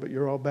 sorry, but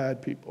you're all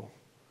bad people.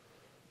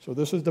 So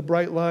this is the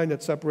bright line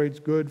that separates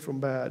good from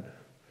bad,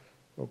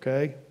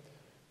 okay?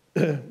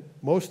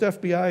 Most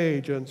FBI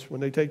agents, when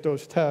they take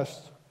those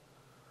tests,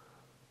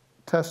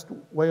 test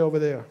way over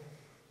there,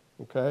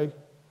 okay?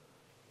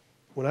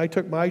 When I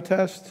took my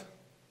test,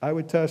 I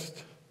would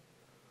test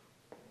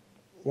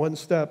 1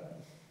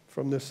 step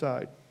from this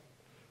side,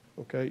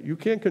 okay? You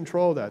can't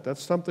control that.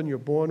 That's something you're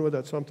born with.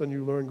 That's something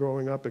you learn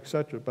growing up,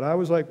 etc. But I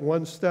was like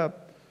 1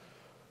 step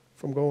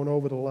from going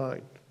over the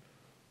line,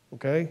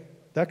 okay?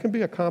 That can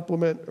be a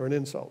compliment or an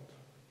insult.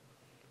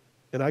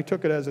 And I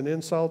took it as an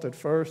insult at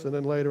first, and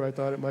then later I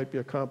thought it might be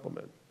a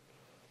compliment.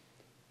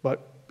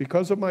 But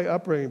because of my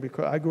upbringing,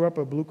 because I grew up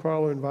in a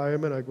blue-collar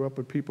environment, I grew up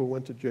with people who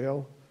went to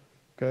jail,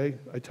 okay?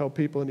 I tell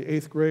people in the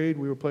 8th grade,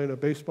 we were playing a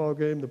baseball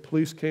game, the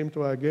police came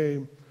to our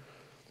game,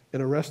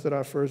 and arrested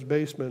our first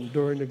baseman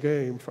during the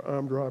game for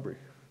armed robbery.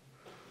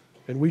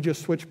 And we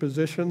just switched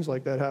positions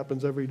like that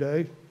happens every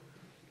day,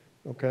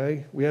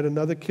 okay? We had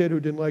another kid who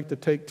didn't like to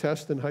take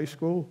tests in high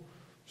school,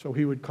 so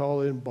he would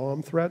call in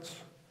bomb threats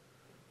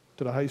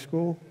to the high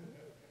school,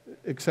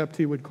 except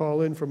he would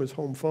call in from his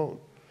home phone,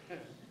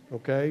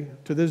 okay?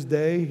 To this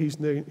day, he's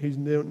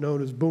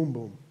known as Boom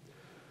Boom,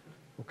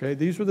 okay?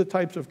 These were the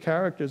types of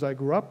characters I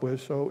grew up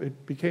with, so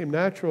it became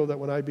natural that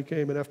when I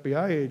became an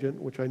FBI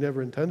agent, which I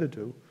never intended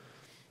to,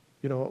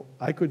 you know,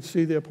 I could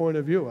see their point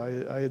of view.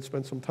 I had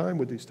spent some time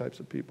with these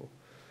types of people.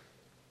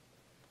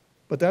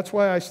 But that's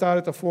why I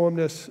started to form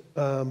this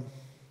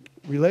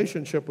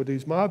relationship with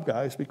these mob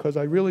guys, because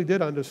I really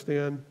did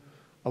understand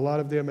a lot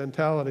of their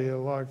mentality and a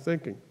lot of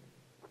thinking.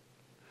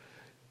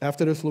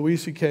 After this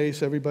Luisi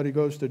case, everybody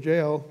goes to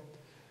jail,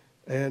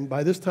 and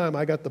by this time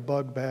I got the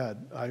bug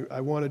bad.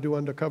 I want to do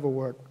undercover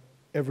work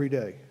every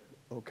day,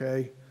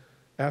 okay?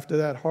 After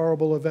that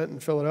horrible event in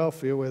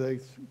Philadelphia where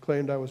they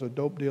claimed I was a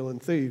dope dealing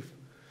thief,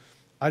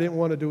 I didn't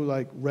want to do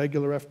like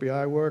regular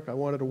FBI work. I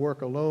wanted to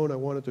work alone. I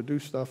wanted to do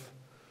stuff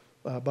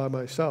by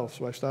myself,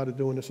 so I started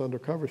doing this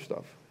undercover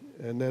stuff.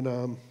 And then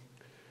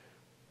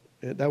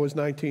that was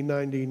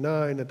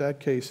 1999 that that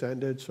case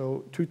ended.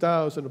 So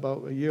 2000,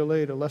 about a year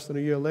later, less than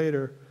a year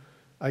later,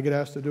 I get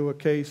asked to do a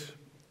case,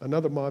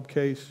 another mob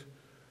case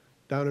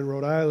down in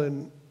Rhode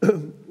Island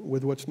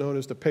with what's known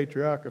as the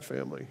Patriarca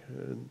family.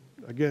 And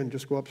again,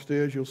 just go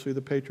upstairs, you'll see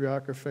the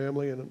Patriarca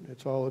family, and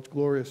it's all its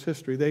glorious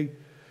history. They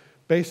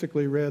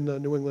basically ran the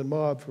New England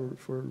mob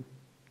for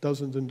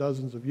dozens and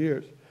dozens of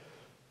years.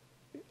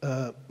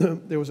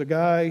 There was a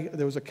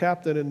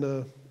captain in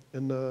the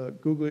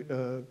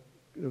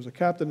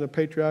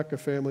Patriarca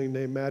family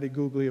named Matty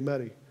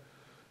Guglielmetti.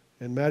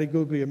 And Matty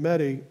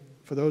Guglielmetti,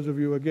 for those of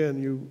you,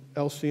 again, you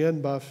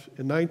LCN buffs,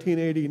 in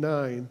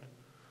 1989,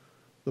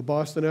 the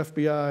Boston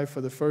FBI,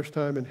 for the first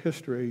time in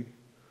history,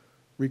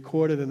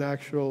 recorded an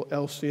actual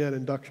LCN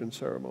induction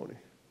ceremony,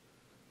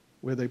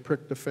 where they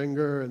prick the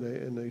finger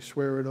and they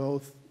swear an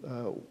oath.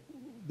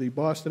 The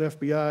Boston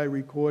FBI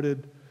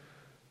recorded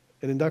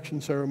an induction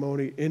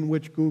ceremony in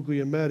which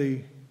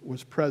Guglielmetti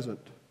was present,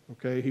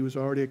 okay? He was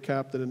already a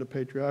captain in the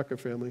Patriarca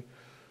family.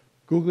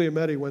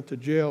 Guglielmetti went to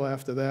jail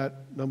after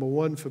that, number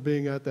one, for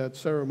being at that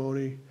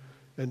ceremony,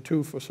 and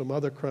two, for some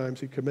other crimes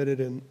he committed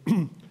in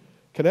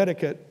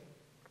Connecticut.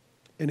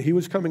 And he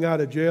was coming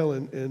out of jail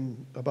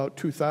in about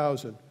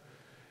 2000.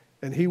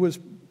 And he was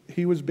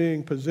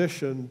being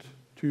positioned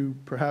to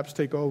perhaps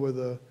take over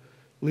the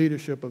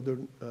leadership of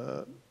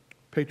the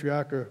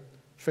Patriarca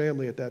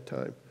family at that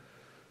time.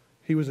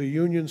 He was a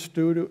union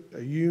steward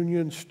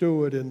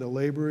in the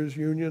laborers'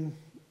 union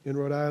in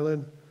Rhode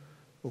Island.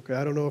 Okay,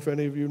 I don't know if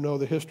any of you know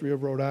the history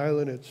of Rhode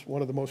Island. It's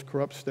one of the most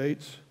corrupt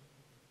states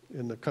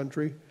in the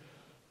country.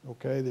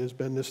 Okay, there's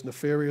been this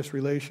nefarious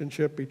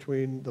relationship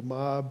between the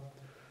mob,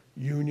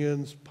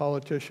 unions,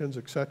 politicians,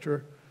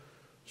 etc.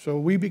 So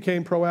we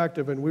became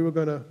proactive, and we were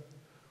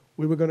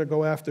going to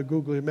go after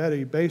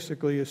Guglielmetti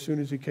basically as soon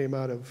as he came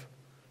out of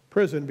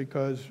prison,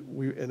 because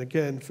and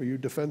again, for you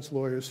defense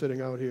lawyers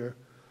sitting out here,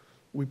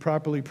 we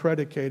properly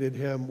predicated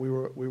him. We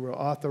were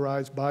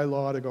authorized by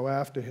law to go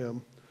after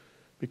him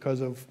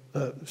because of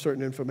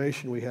certain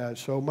information we had.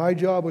 So my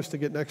job was to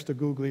get next to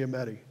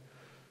Guglielmetti,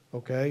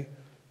 okay?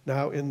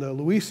 Now, in the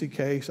Luisi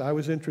case, I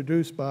was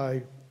introduced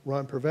by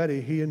Ron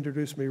Pervetti. He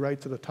introduced me right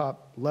to the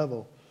top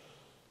level.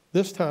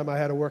 This time, I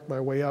had to work my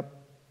way up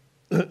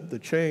the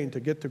chain to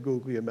get to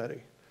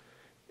Guglielmetti.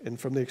 And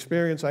from the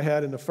experience I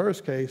had in the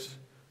first case,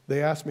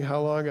 they asked me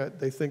how long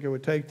they think it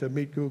would take to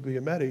meet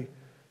Guglielmetti,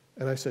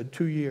 and I said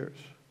 2 years.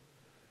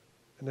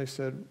 And they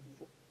said,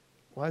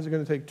 why is it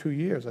going to take 2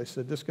 years? I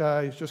said, this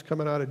guy is just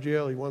coming out of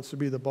jail. He wants to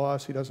be the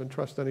boss. He doesn't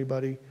trust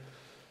anybody.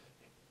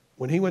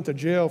 When he went to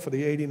jail for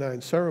the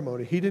 '89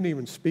 ceremony, he didn't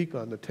even speak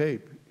on the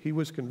tape. He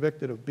was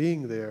convicted of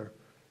being there,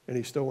 and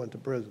he still went to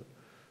prison.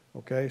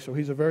 Okay, so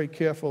he's a very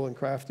careful and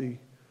crafty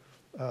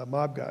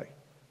mob guy.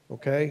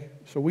 Okay,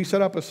 so we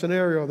set up a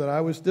scenario that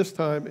I was, this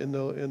time in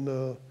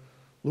the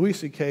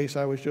Luisi case,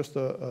 I was just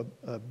a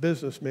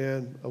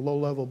businessman, a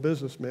low-level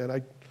businessman.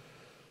 I,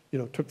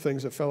 took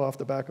things that fell off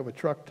the back of a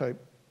truck type.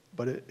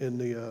 But in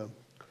the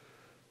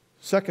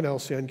second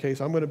LCN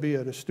case, I'm going to be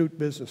an astute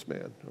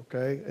businessman,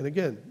 okay? And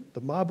again,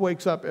 the mob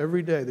wakes up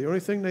every day. The only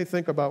thing they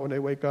think about when they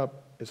wake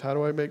up is, how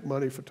do I make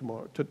money for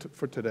tomorrow,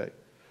 for today?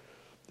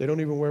 They don't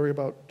even worry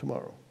about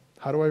tomorrow.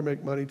 How do I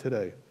make money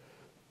today?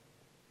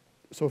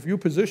 So if you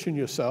position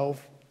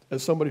yourself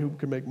as somebody who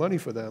can make money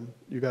for them,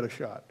 you got a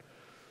shot.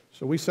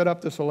 So we set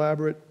up this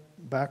elaborate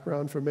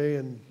background for me,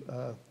 and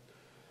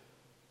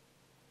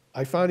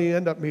I finally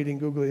end up meeting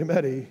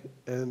Guglielmetti,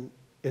 and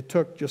it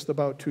took just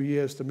about 2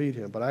 years to meet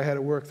him. But I had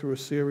to work through a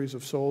series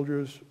of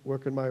soldiers,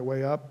 working my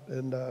way up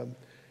and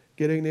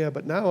getting there.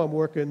 But now I'm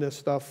working this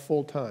stuff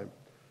full time,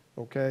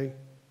 okay?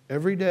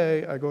 Every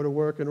day I go to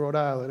work in Rhode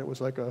Island. It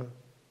was like a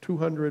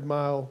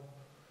 200-mile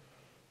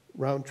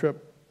round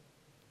trip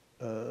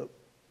for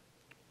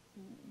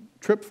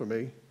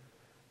me.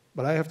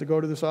 But I have to go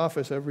to this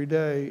office every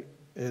day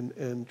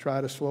and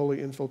try to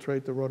slowly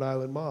infiltrate the Rhode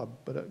Island mob.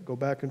 But go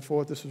back and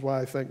forth. This is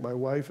why I thank my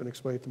wife and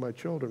explain to my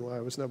children why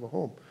I was never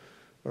home.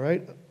 All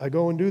right? I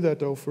go and do that,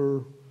 though,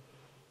 for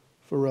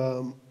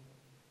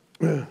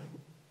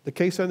the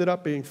case ended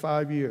up being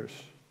 5 years,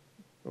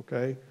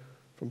 okay,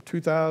 from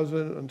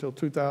 2000 until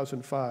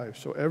 2005.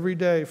 So every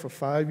day for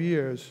 5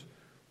 years,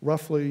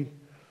 roughly,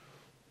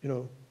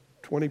 20%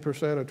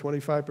 or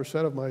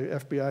 25% of my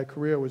FBI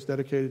career was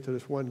dedicated to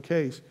this one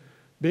case.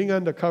 Being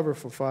undercover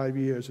for 5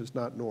 years is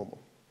not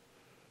normal,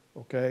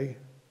 okay?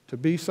 To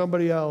be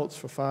somebody else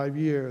for 5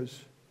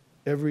 years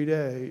every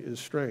day is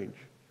strange,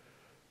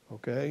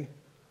 okay?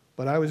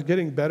 But I was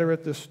getting better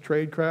at this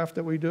tradecraft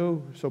that we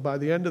do, so by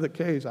the end of the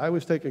case, I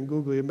was taking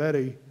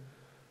Guglielmetti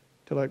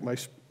to like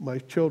my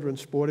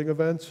children's sporting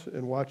events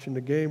and watching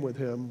the game with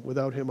him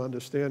without him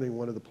understanding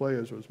one of the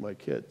players was my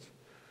kids,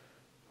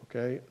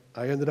 okay?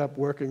 I ended up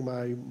working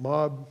my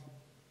mob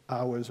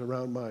hours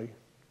around my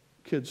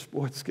kids'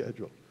 sports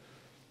schedule,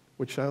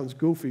 which sounds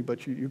goofy,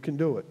 but you can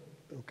do it,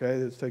 okay?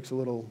 It takes a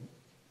little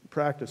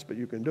practice, but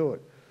you can do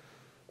it.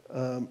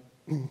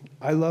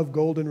 I love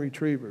golden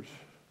retrievers,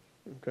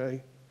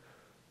 okay?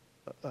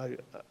 I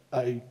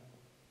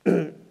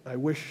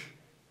wish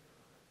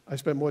I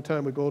spent more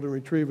time with golden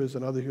retrievers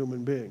than other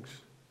human beings,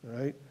 all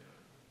right?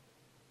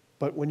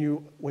 But when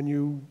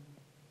you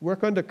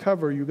work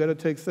undercover, you got to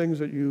take things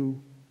that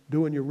you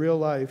do in your real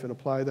life and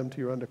apply them to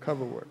your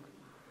undercover work.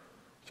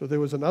 So there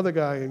was another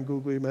guy in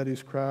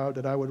Guglielmetti's crowd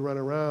that I would run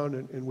around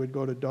and we'd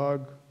go to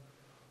dog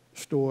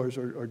stores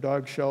or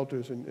dog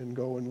shelters and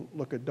go and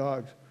look at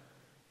dogs.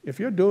 If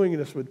you're doing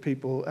this with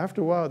people, after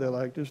a while they're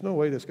like, there's no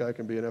way this guy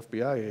can be an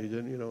FBI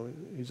agent,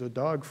 he's a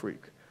dog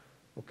freak,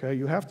 okay?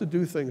 You have to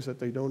do things that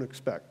they don't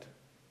expect,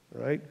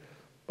 all right?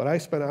 But I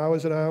spent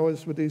hours and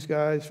hours with these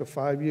guys for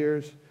 5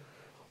 years.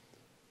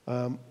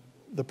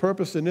 The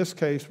purpose in this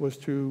case was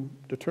to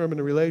determine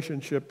the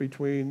relationship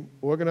between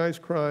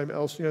organized crime,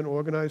 LCN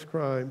organized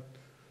crime,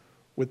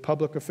 with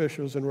public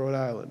officials in Rhode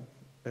Island.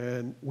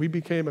 And we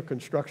became a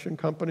construction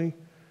company,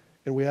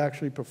 and we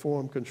actually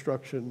performed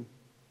construction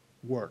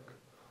work.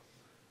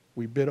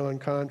 We bid on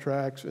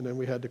contracts, and then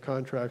we had the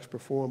contracts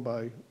performed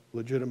by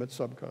legitimate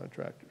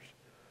subcontractors.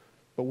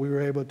 But we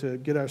were able to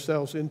get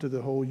ourselves into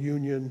the whole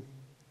union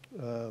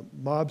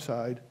mob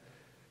side,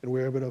 and we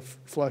were able to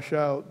flush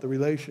out the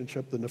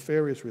relationship, the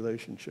nefarious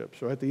relationship.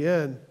 So at the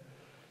end,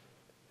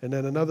 and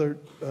then another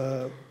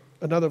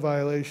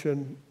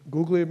violation,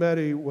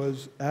 Guglielmetti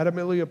was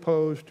adamantly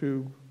opposed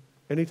to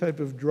any type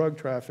of drug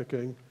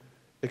trafficking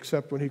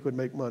except when he could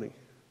make money,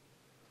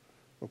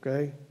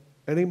 okay?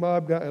 Any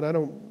mob guy,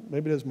 and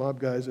maybe there's mob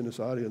guys in this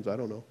audience, I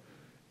don't know.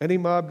 Any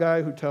mob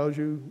guy who tells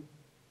you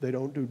they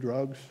don't do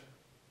drugs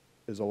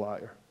is a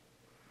liar.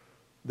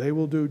 They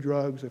will do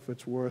drugs if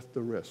it's worth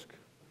the risk,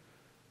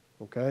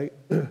 okay?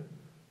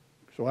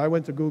 So I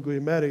went to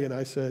Guglielmetti and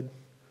I said,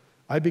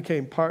 I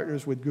became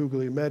partners with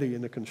Guglielmetti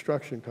in the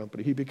construction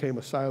company. He became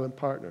a silent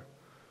partner.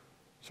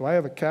 So I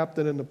have a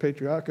captain in the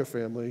Patriarca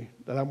family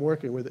that I'm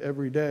working with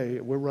every day.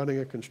 We're running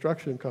a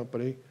construction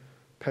company,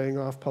 paying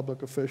off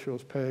public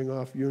officials, paying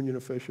off union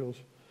officials.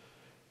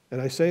 And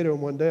I say to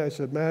him one day, I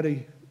said,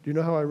 Matty, do you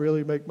know how I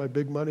really make my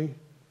big money?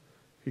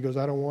 He goes,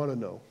 I don't want to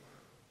know,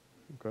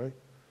 okay?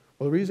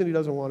 Well, the reason he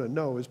doesn't want to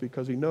know is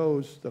because he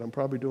knows that I'm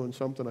probably doing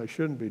something I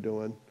shouldn't be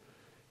doing,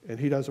 and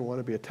he doesn't want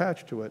to be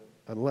attached to it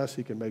unless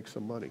he can make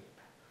some money,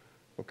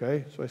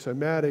 okay? So I said,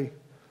 Matty,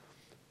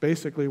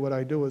 basically what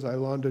I do is I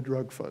launder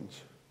drug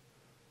funds,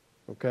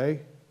 okay?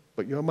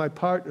 But you're my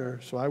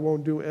partner, so I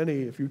won't do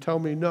any. If you tell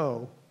me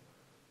no,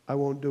 I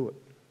won't do it,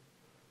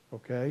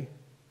 okay?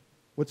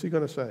 What's he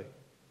going to say?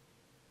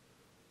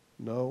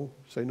 No?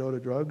 Say no to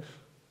drugs?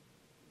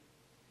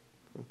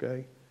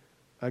 Okay?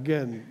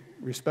 Again,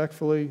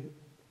 respectfully,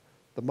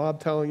 the mob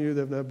telling you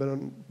they've never been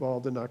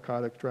involved in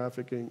narcotic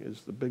trafficking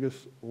is the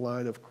biggest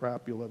line of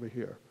crap you'll ever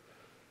hear,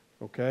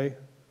 okay?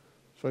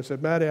 So I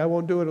said, Matty, I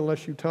won't do it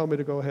unless you tell me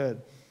to go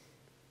ahead.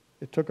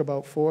 It took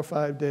about 4 or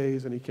 5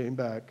 days, and he came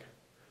back.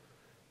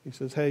 He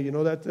says, hey, you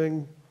know that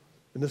thing?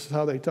 And this is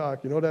how they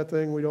talk. You know that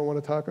thing we don't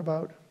want to talk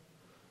about?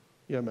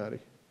 Yeah, Matty.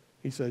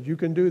 He said, you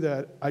can do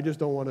that. I just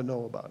don't want to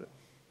know about it.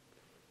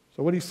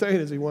 So what he's saying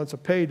is he wants a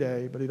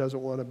payday, but he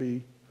doesn't want to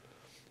be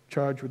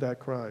charged with that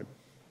crime.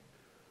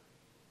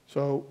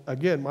 So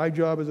again, my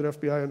job as an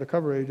FBI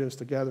undercover agent is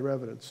to gather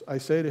evidence. I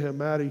say to him,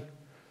 Matty,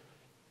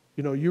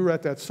 you were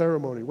at that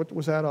ceremony. What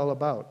was that all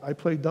about? I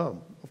play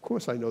dumb. Of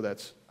course I know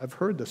I've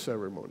heard the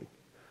ceremony.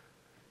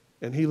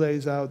 And he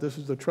lays out, this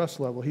is the trust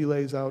level, he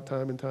lays out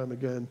time and time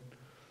again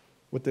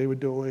what they were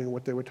doing,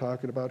 what they were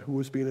talking about, who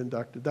was being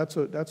inducted. That's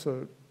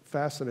a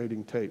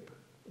fascinating tape,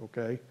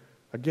 okay?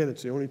 Again,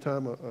 it's the only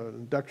time an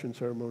induction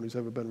ceremony has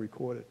ever been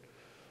recorded.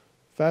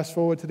 Fast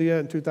forward to the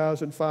end,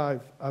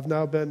 2005. I've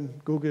now been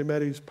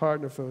Guglielmetti's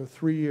partner for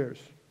 3 years.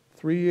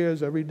 3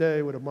 years every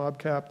day with a mob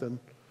captain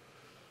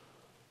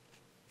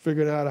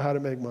figuring out how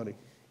to make money,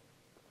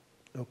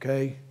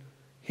 okay?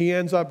 He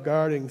ends up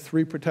guarding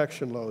 3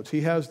 protection loads.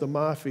 He has the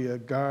Mafia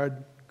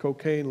guard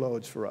cocaine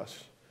loads for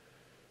us.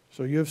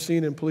 So you've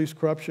seen in police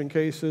corruption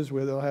cases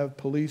where they'll have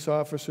police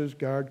officers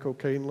guard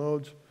cocaine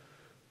loads.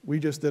 We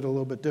just did a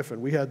little bit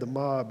different. We had the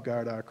mob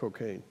guard our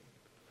cocaine,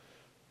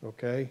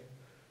 okay?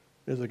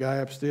 There's a guy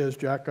upstairs,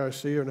 Jack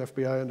Garcia, an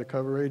FBI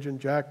undercover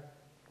agent. Jack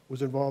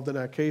was involved in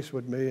that case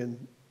with me,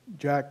 and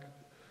Jack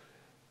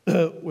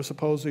was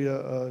supposedly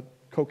a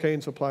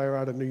cocaine supplier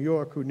out of New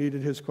York who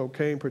needed his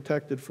cocaine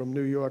protected from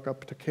New York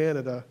up to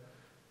Canada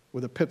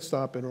with a pit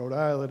stop in Rhode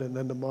Island, and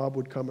then the mob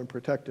would come and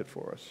protect it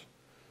for us.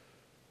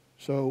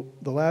 So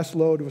the last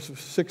load was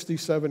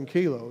 67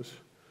 kilos.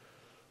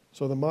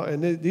 So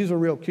these are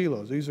real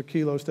kilos. These are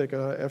kilos taken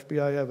out of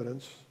FBI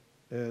evidence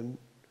and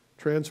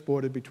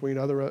transported between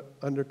other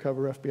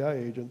undercover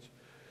FBI agents.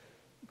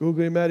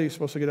 Guglielmetti is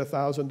supposed to get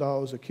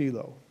 $1,000 a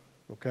kilo,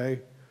 okay?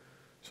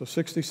 So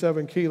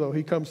 67 kilo,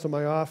 he comes to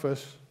my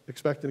office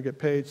expecting to get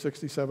paid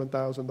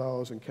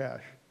 $67,000 in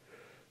cash,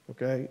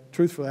 okay?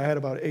 Truthfully, I had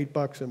about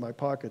 $8 in my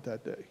pocket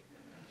that day.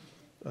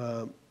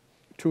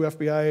 Two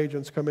FBI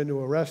agents come in to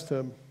arrest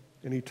him,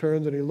 and he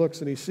turns and he looks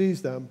and he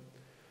sees them,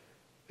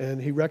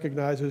 and he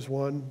recognizes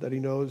one that he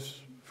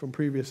knows from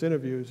previous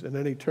interviews, and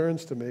then he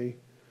turns to me,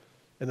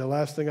 and the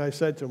last thing I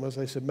said to him was,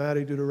 I said,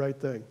 Matty, do the right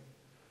thing,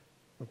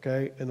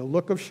 okay? And the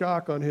look of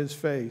shock on his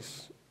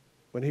face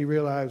when he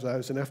realized I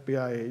was an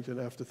FBI agent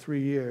after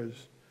 3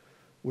 years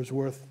was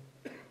worth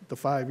the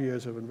 5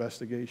 years of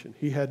investigation.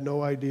 He had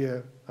no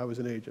idea I was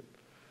an agent,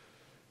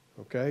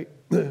 okay?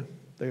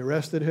 They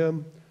arrested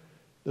him.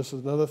 This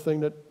is another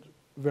thing that's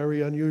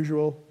very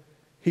unusual.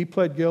 He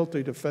pled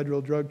guilty to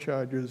federal drug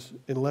charges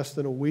in less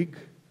than a week,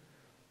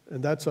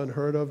 and that's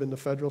unheard of in the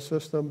federal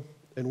system.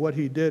 And what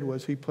he did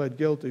was he pled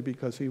guilty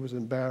because he was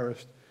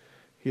embarrassed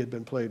he had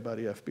been played by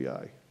the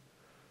FBI.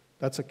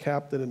 That's a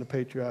captain in the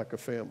patriarchal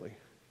family,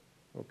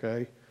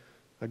 okay?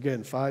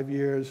 Again, 5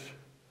 years.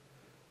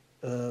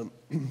 So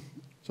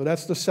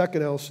that's the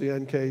second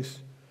LCN case.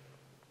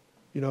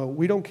 You know,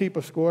 we don't keep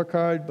a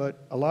scorecard,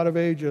 but a lot of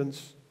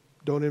agents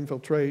don't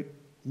infiltrate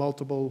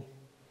multiple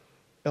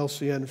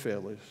LCN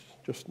families.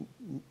 Just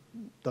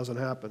doesn't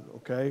happen,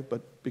 okay?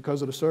 But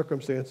because of the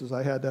circumstances,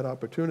 I had that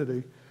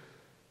opportunity.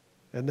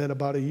 And then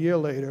about a year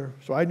later,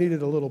 so I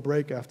needed a little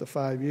break after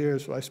 5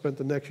 years, so I spent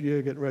the next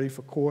year getting ready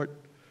for court,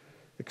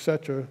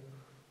 etc.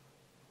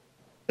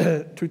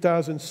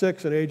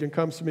 2006, an agent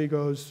comes to me,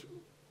 goes,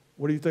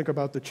 what do you think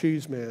about the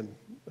Cheese Man?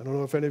 I don't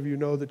know if any of you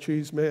know the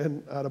Cheese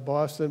Man out of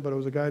Boston, but it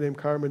was a guy named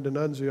Carmen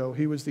D'Annunzio.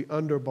 He was the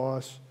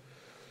underboss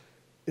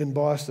in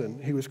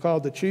Boston. He was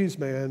called the Cheese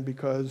Man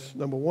because,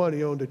 number one,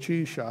 he owned a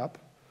cheese shop,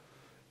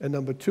 and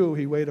number two,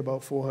 he weighed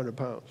about 400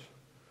 pounds,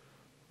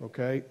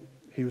 okay?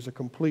 He was a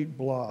complete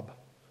blob,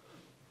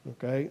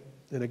 okay?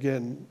 And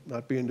again,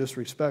 not being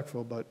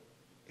disrespectful, but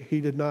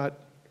he did not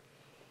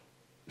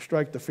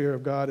strike the fear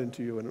of God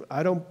into you. And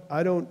I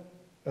don't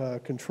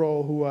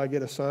control who I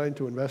get assigned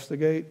to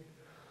investigate,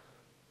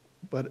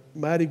 but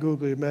Matty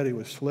Guglielmetti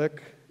was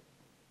slick.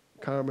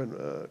 Carmen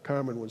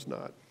was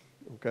not,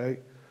 okay?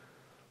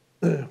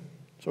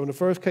 So in the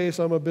first case,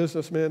 I'm a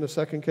businessman. The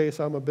second case,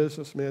 I'm a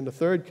businessman. The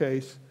third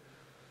case,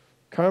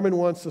 Carmen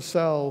wants to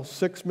sell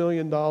 $6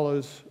 million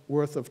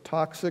worth of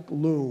toxic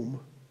loam,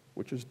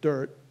 which is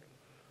dirt,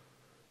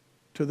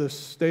 to the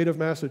state of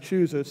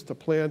Massachusetts to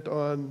plant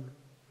on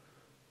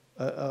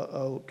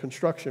a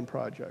construction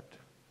project,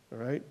 all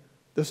right?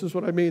 This is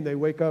what I mean. They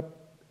wake up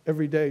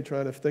every day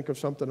trying to think of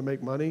something to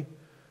make money.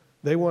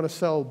 They want to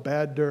sell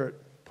bad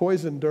dirt,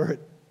 poison dirt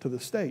to the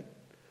state,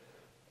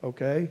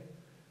 okay?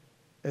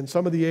 And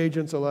some of the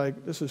agents are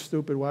like, this is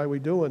stupid, why are we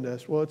doing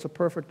this? Well, it's a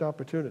perfect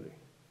opportunity,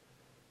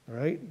 all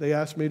right? They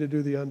asked me to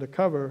do the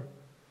undercover.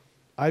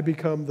 I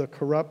become the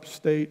corrupt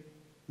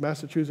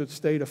Massachusetts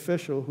state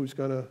official who's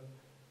going to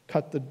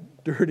cut the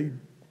dirty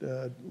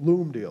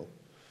loom deal,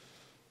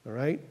 all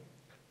right?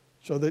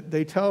 So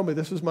they tell me,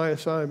 this is my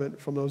assignment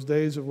from those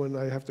days of when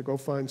I have to go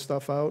find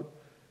stuff out.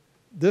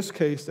 This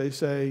case, they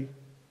say,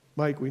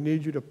 Mike, we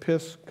need you to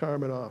piss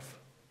Carmen off.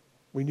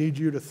 We need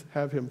you to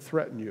have him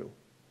threaten you.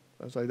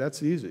 I was like,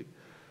 that's easy,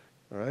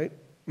 all right?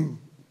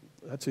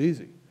 That's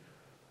easy.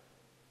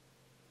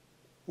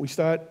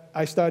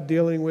 I start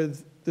dealing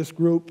with this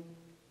group.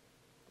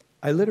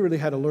 I literally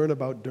had to learn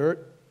about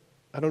dirt.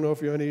 I don't know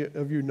if any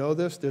of you know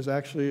this. There's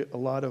actually a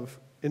lot of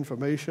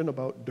information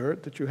about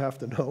dirt that you have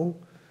to know.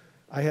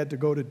 I had to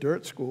go to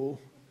dirt school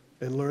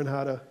and learn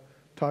how to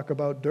talk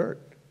about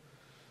dirt.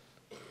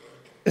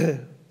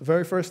 The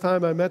very first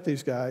time I met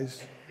these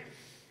guys,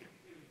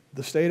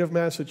 the state of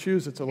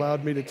Massachusetts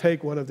allowed me to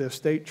take one of their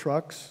state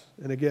trucks.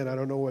 And again, I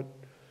don't know what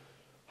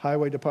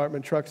highway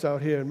department trucks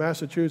out here. In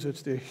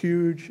Massachusetts, they're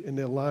huge and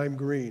they're lime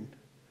green,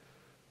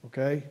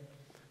 okay?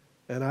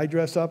 And I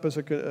dress up as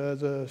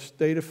a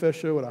state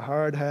official with a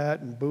hard hat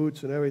and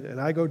boots and everything. And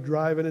I go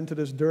driving into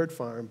this dirt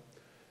farm,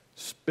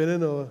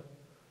 spinning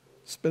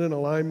a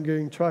lime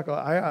green truck.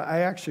 I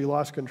actually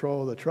lost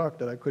control of the truck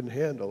that I couldn't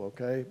handle,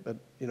 okay? But,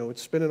 you know,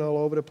 it's spinning all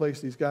over the place.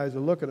 These guys are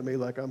looking at me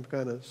like I'm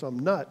kind of some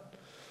nut,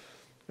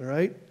 all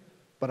right?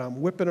 But I'm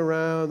whipping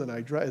around and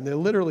and they're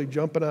literally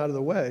jumping out of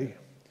the way.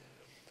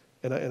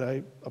 And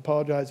I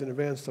apologize in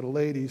advance to the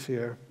ladies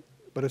here.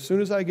 But as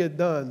soon as I get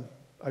done,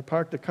 I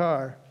park the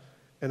car,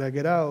 and I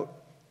get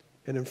out,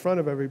 and in front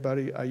of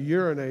everybody, I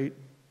urinate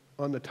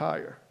on the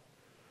tire,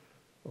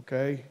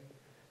 okay?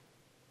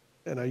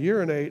 And I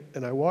urinate,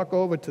 and I walk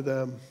over to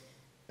them,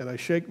 and I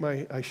shake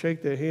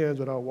their hands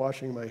without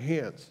washing my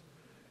hands.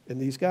 And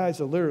these guys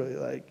are literally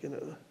like,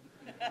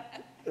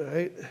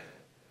 right?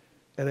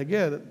 And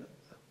again,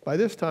 by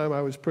this time,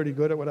 I was pretty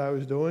good at what I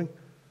was doing.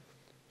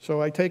 So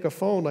I take a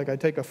phone, like I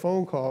take a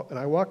phone call, and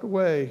I walk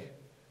away,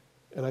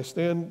 and I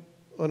stand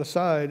on the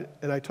side,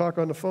 and I talk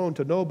on the phone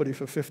to nobody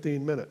for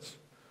 15 minutes.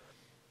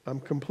 I'm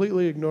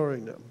completely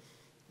ignoring them,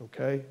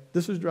 okay?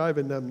 This is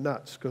driving them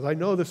nuts, because I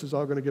know this is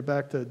all going to get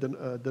back to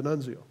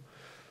D'Annunzio,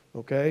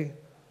 okay?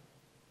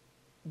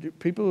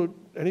 People,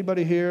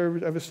 anybody here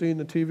ever seen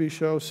the TV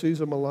show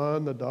Cesar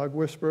Millan, the dog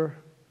whisperer?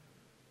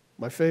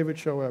 My favorite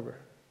show ever,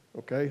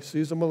 okay?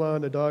 Cesar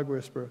Millan, the dog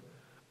whisperer.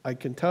 I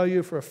can tell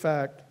you for a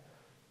fact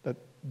that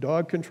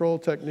dog control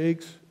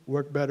techniques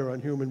work better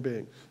on human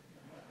beings.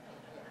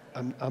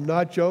 I'm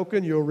not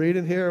joking. You'll read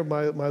in here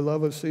my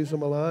love of Cesar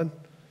Millan,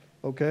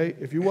 okay?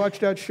 If you watch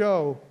that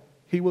show,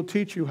 he will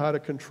teach you how to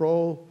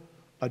control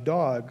a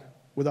dog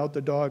without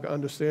the dog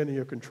understanding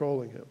you're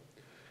controlling him.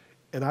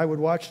 And I would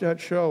watch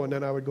that show, and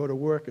then I would go to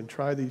work and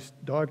try these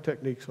dog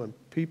techniques on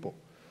people.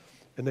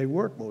 And they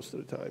work most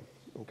of the time,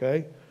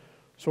 okay?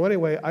 So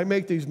anyway, I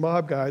make these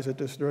mob guys at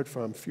this dirt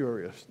farm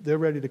furious. They're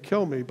ready to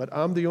kill me, but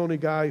I'm the only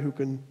guy who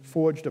can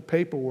forge the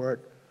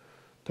paperwork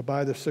to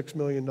buy the $6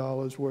 million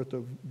worth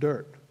of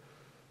dirt.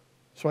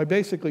 So I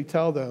basically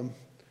tell them,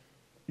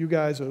 you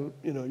guys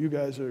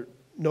are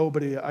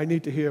nobody. I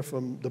need to hear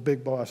from the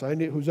big boss.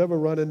 Who's ever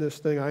running this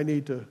thing, I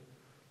need to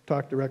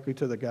talk directly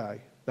to the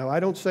guy. Now, I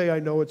don't say I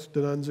know it's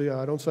D'Annunzio.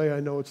 I don't say I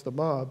know it's the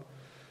mob,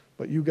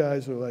 but you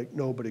guys are like,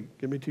 nobody.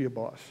 Give me to your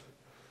boss.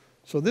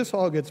 So this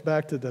all gets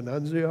back to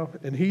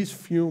D'Annunzio, and he's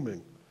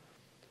fuming,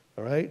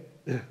 all right?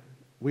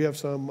 We have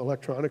some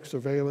electronic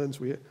surveillance.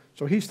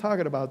 So he's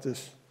talking about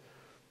this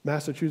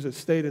Massachusetts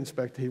state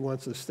inspector. He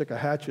wants to stick a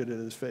hatchet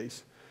in his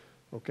face,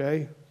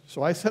 okay?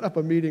 So I set up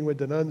a meeting with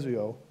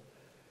D'Annunzio,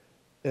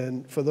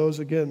 and for those,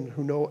 again,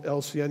 who know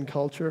LCN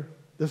culture,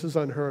 this is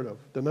unheard of.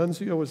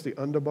 D'Annunzio was the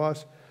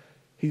underboss.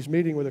 He's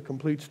meeting with a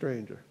complete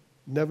stranger.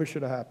 Never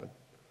should have happened.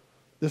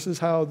 This is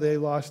how they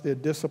lost their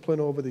discipline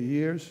over the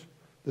years.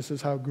 This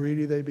is how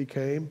greedy they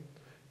became,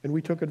 and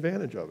we took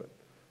advantage of it,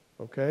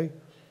 okay?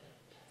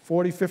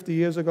 40, 50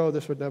 years ago,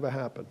 this would never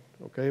happen,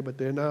 okay? But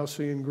they're now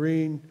seeing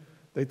green.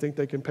 They think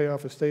they can pay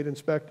off a state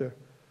inspector.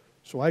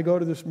 So I go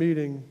to this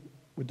meeting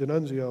with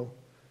D'Annunzio,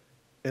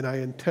 and I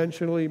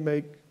intentionally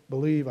make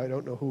believe I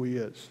don't know who he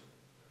is.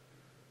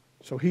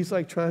 So he's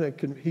like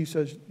he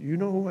says, you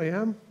know who I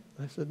am?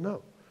 I said,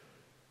 no.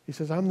 He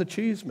says, I'm the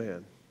cheese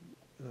man.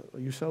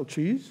 You sell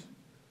cheese?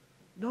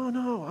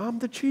 No, I'm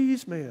the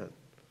cheese man.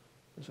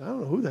 I said, I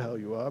don't know who the hell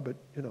you are, but,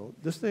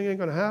 this thing ain't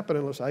going to happen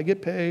unless I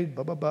get paid,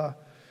 blah, blah, blah.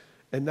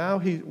 And now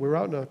we're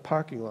out in a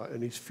parking lot,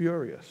 and he's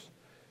furious.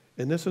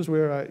 And this is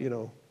where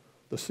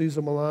the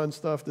Cesar Millan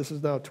stuff, this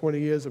is now 20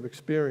 years of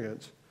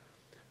experience.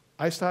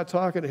 I start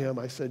talking to him.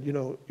 I said,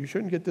 you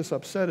shouldn't get this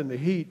upset in the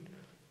heat.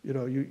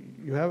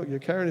 You're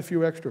carrying a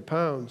few extra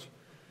pounds.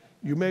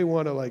 You may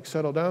want to,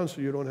 settle down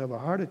so you don't have a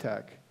heart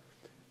attack.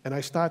 And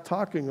I start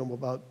talking to him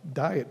about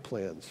diet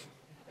plans,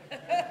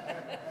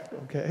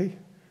 okay?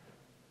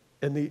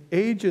 And the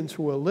agents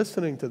who are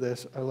listening to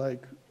this are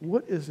like,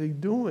 what is he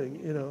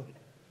doing,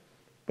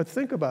 But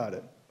think about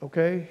it,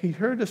 okay? He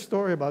heard a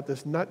story about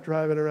this nut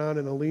driving around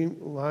in a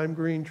lime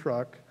green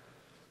truck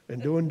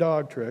and doing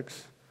dog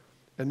tricks,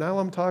 and now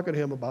I'm talking to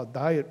him about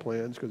diet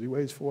plans because he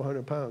weighs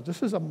 400 pounds.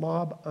 This is a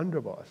mob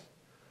underboss,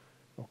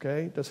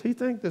 okay? Does he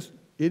think this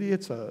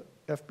idiot's a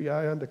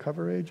FBI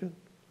undercover agent?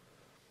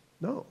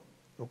 No,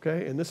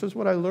 okay? And this is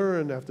what I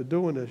learned after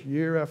doing this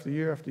year after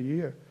year after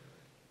year.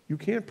 You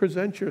can't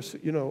present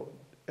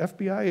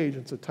FBI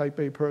agents are type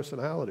A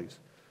personalities,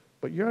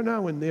 but you're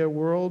now in their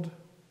world.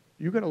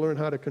 You've got to learn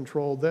how to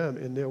control them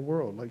in their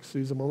world, like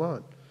Cesar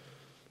Millan,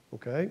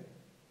 okay?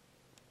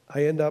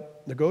 I end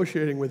up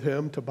negotiating with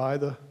him to buy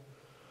the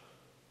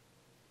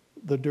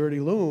dirty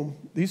loom.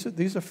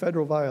 These are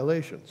federal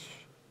violations,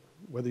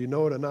 whether you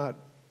know it or not.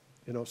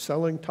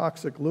 Selling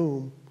toxic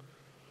loom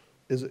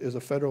is a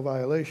federal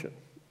violation,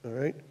 all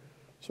right?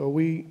 So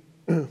we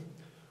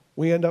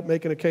end up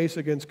making a case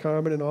against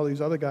Carmen and all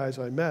these other guys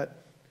I met.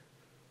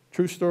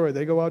 True story,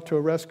 they go out to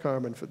arrest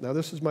Carmen. Now,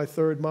 this is my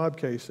third mob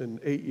case in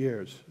 8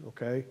 years,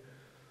 okay?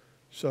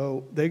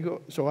 So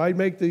I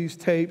make these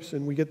tapes,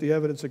 and we get the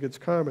evidence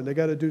against Carmen. They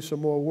got to do some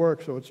more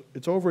work, so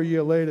it's over a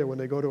year later when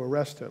they go to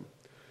arrest him.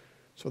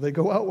 So they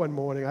go out one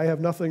morning. I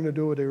have nothing to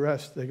do with the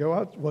arrest. They go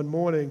out one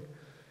morning,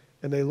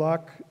 and they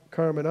lock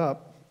Carmen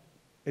up,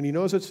 and he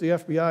knows it's the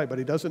FBI, but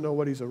he doesn't know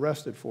what he's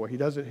arrested for. He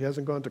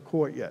hasn't gone to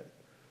court yet.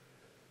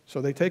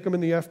 So they take him in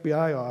the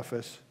FBI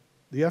office.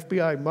 The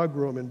FBI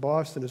mudroom in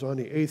Boston is on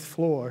the 8th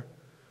floor,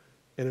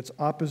 and it's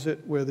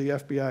opposite where the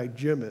FBI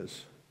gym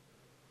is.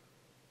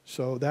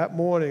 So that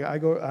morning,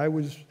 at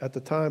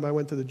the time, I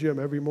went to the gym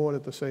every morning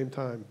at the same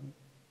time,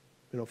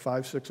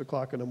 5, 6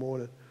 o'clock in the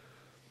morning.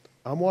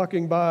 I'm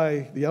walking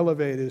by the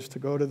elevators to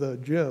go to the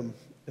gym,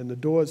 and the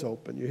door's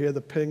open. You hear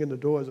the ping and the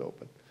door's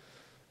open.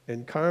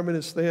 And Carmen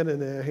is standing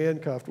there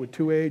handcuffed with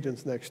 2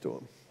 agents next to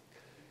him.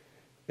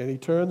 And he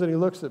turns and he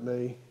looks at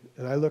me,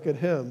 and I look at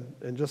him,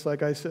 and just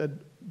like I said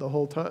the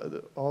whole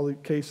time, all the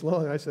case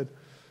long, I said,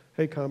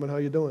 "Hey, Carmen, how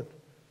you doing?"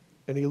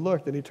 And he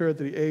looked, and he turned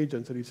to the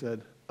agents, and he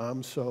said,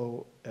 "I'm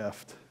so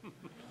effed."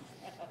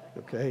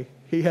 Okay?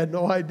 He had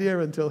no idea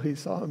until he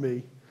saw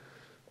me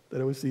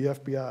that it was the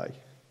FBI.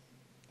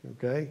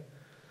 Okay?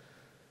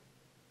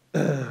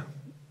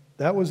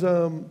 That was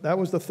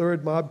the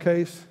third mob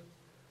case.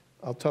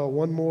 I'll tell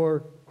one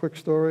more quick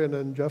story, and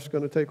then Jeff's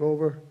going to take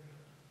over.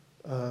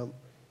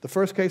 The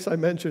first case I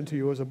mentioned to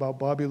you was about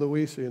Bobby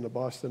Luisi and the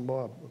Boston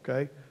mob,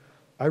 okay?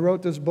 I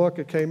wrote this book.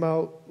 It came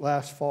out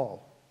last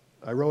fall.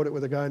 I wrote it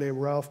with a guy named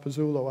Ralph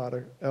Pizzulo out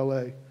of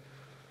L.A.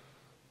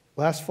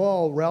 Last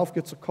fall, Ralph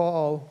gets a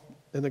call,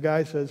 and the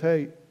guy says,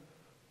 "Hey,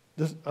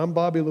 I'm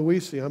Bobby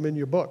Luisi. I'm in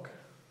your book."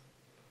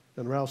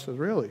 And Ralph says,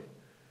 "Really?"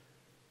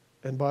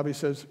 And Bobby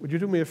says, "Would you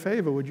do me a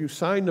favor? Would you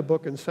sign the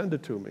book and send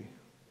it to me?"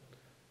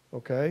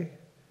 Okay?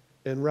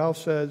 And Ralph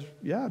says,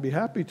 "Yeah, I'd be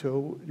happy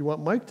to. You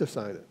want Mike to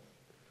sign it?"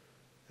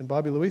 And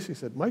Bobby Luisi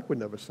said, "Mike would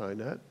never sign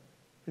that."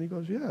 And he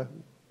goes, "Yeah,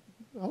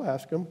 I'll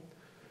ask him."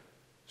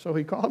 So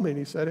he called me and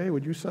he said, "Hey,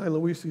 would you sign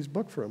Luisi's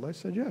book for him?" I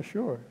said, "Yeah,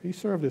 sure." He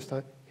served his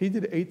time. He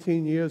did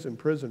 18 years in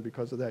prison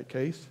because of that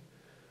case.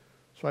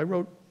 So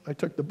I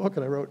took the book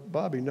and I wrote,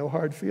 "Bobby, no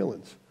hard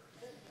feelings."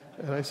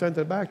 And I sent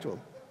it back to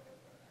him.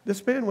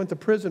 This man went to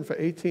prison for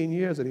 18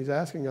 years and he's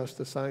asking us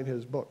to sign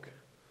his book.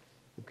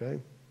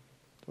 Okay?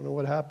 Don't know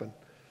what happened.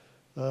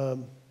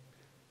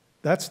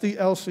 That's the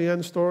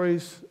LCN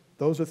stories.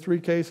 Those are 3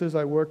 cases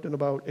I worked in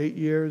about 8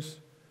 years.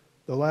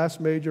 The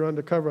last major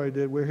undercover I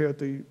did, we're here at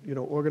the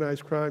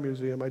Organized Crime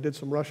Museum. I did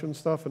some Russian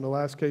stuff, and the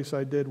last case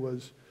I did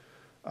was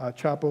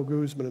Chapo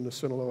Guzman and the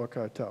Sinaloa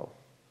cartel.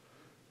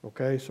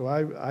 Okay, so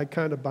I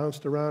kind of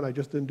bounced around. I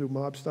just didn't do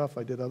mob stuff.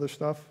 I did other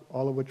stuff,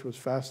 all of which was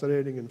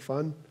fascinating and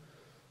fun.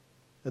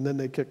 And then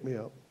they kicked me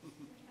out.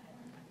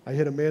 I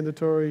hit a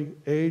mandatory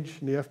age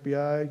in the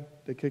FBI.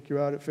 They kick you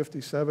out at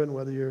 57,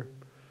 whether you're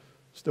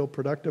still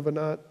productive or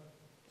not.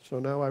 So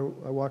now I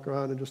walk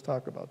around and just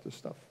talk about this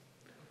stuff.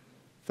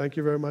 Thank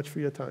you very much for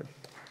your time.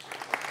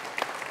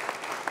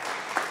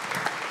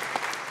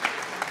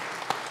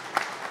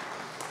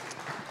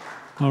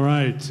 All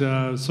right,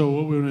 so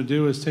what we're going to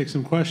do is take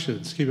some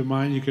questions. Keep in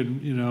mind, you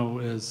can,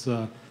 as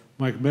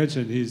Mike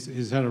mentioned,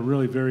 he's had a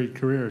really varied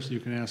career, so you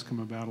can ask him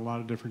about a lot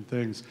of different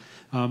things.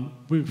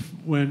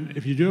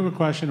 If you do have a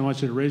question, I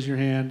want you to raise your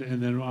hand,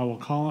 and then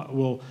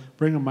we'll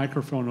bring a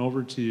microphone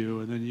over to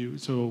you, and then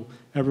so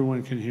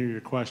everyone can hear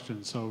your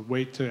question. So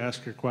wait to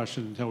ask your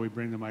question until we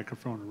bring the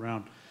microphone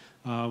around.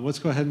 Let's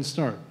go ahead and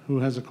start. Who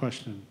has a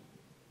question?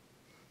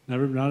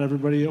 Not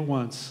everybody at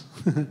once.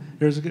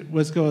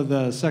 Let's go to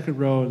the second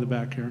row in the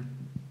back here.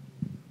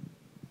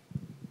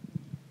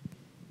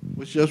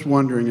 Was just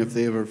wondering if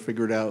they ever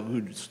figured out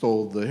who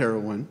stole the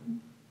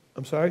heroin.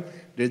 I'm sorry?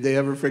 Did they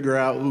ever figure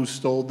out who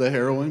stole the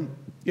heroin?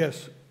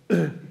 Yes.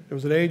 There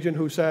was an agent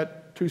who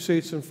sat 2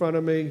 seats in front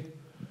of me.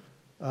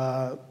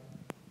 Not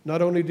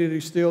only did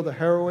he steal the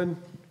heroin,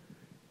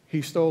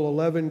 he stole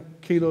 11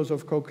 kilos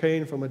of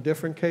cocaine from a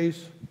different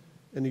case,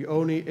 and the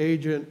only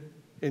agent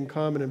in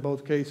common in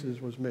both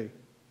cases was me.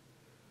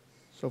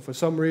 So for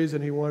some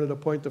reason, he wanted to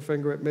point the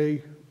finger at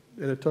me,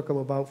 and it took him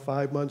about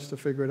 5 months to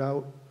figure it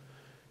out.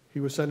 He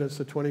was sentenced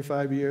to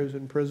 25 years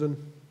in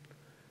prison,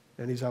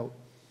 and he's out.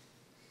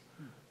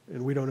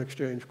 And we don't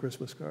exchange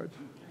Christmas cards.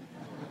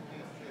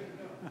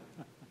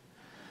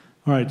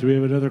 All right, do we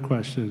have another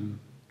question?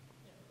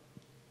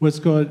 Let's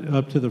go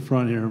up to the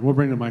front here. We'll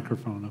bring the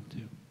microphone up to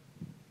you.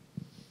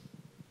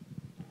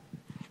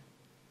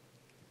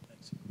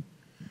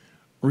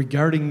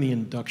 Regarding the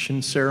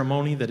induction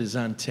ceremony that is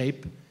on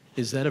tape,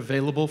 is that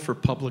available for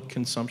public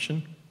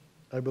consumption?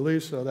 I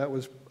believe so.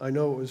 I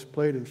know it was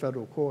played in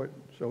federal court.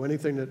 So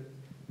anything that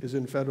is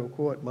in federal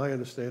court, my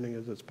understanding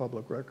is it's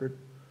public record.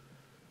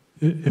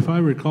 If I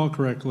recall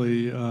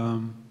correctly,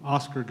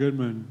 Oscar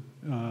Goodman,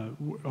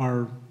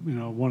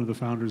 one of the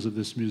founders of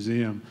this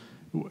museum,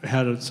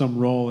 had some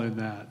role in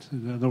that.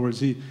 In other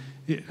words,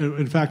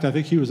 in fact, I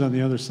think he was on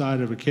the other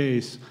side of a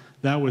case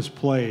that was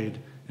played,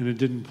 and it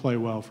didn't play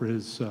well for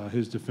his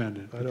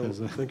defendant. I didn't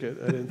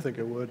think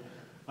it would.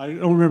 I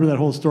don't remember that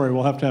whole story.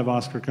 We'll have to have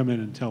Oscar come in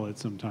and tell it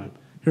sometime.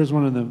 Here's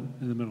one in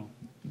the middle.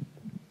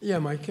 Yeah,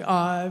 Mike.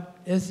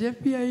 Has the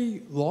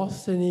FBI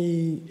lost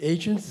any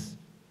agents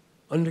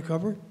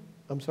undercover?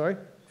 I'm sorry?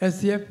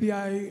 Has the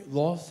FBI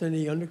lost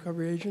any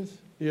undercover agents?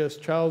 Yes,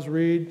 Charles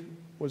Reed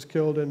was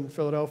killed in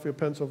Philadelphia,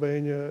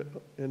 Pennsylvania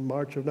in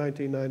March of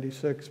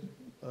 1996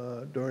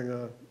 during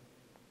a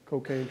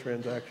cocaine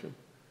transaction.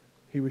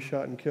 He was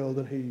shot and killed,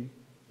 and he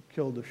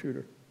killed the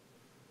shooter.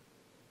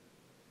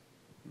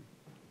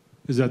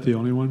 Is that the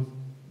only one?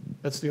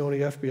 That's the only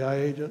FBI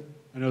agent.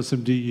 I know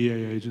some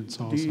DEA agents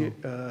also.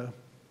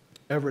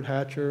 Everett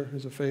Hatcher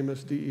is a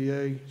famous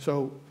DEA.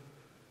 So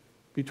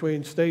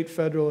between state,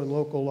 federal, and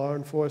local law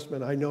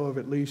enforcement, I know of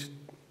at least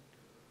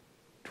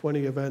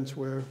 20 events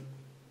where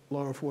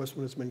law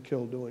enforcement has been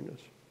killed doing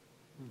this.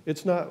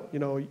 It's not, you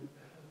know,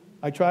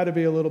 I try to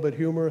be a little bit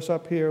humorous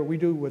up here. We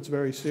do what's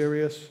very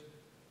serious.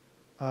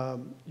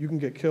 You can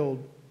get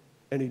killed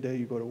any day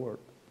you go to work.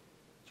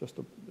 It's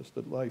just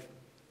the life.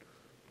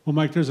 Well,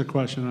 Mike, there's a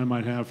question I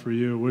might have for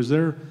you. Was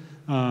there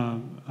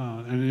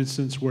an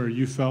instance where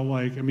you felt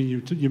like, I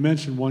mean, you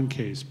mentioned one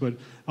case, but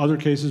other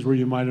cases where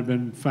you might have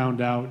been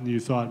found out and you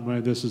thought,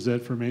 well, this is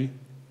it for me?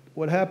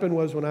 What happened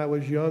was when I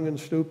was young and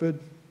stupid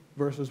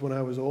versus when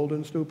I was old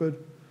and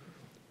stupid.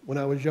 When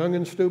I was young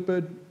and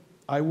stupid,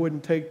 I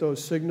wouldn't take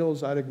those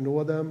signals, I'd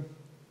ignore them.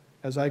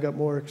 As I got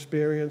more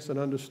experience and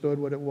understood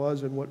what it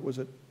was and what was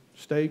at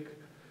stake,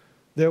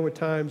 there were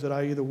times that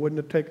I either wouldn't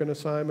have taken an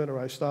assignment or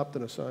I stopped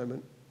an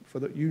assignment.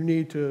 You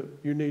need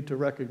to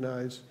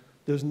recognize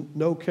there's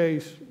no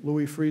case,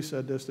 Louis Freeh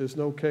said this, there's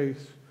no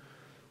case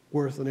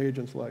worth an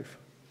agent's life.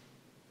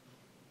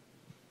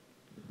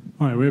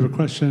 All right, we have a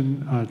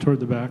question toward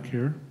the back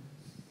here.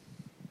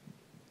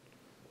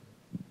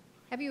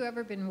 Have you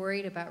ever been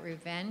worried about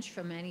revenge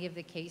from any of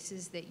the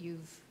cases that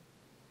you've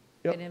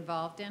Yep. been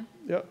involved in?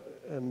 Yep,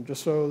 and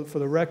just so for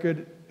the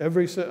record,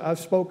 I've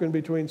spoken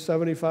between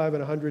 75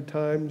 and 100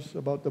 times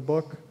about the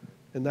book,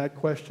 and that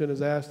question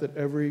is asked at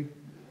every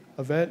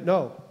event.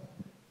 No,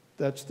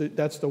 that's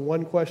the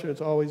one question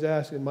it's always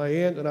asked. And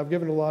and I've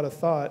given a lot of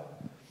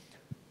thought.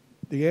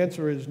 The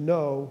answer is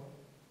no,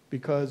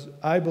 because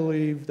I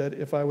believe that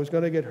if I was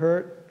going to get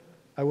hurt,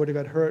 I would have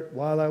got hurt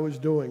while I was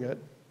doing it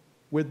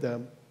with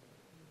them.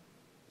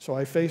 So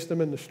I faced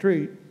them in the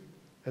street,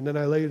 and then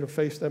I later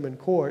faced them in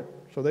court,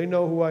 so they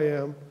know who I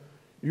am.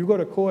 You go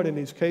to court in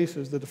these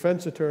cases, the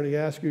defense attorney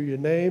asks you your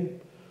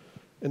name,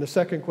 and the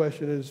second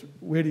question is,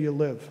 where do you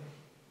live?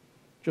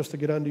 Just to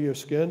get under your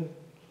skin,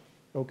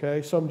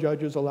 okay? Some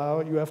judges allow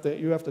it. You have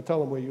to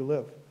tell them where you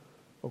live,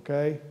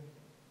 okay?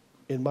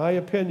 In my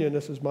opinion,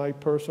 this is my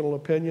personal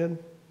opinion,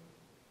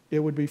 it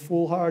would be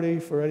foolhardy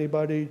for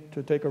anybody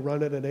to take a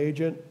run at an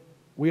agent.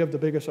 We have the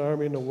biggest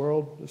army in the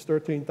world. There's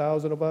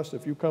 13,000 of us.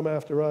 If you come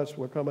after us,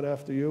 we're coming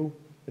after you.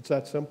 It's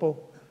that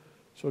simple.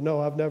 So no,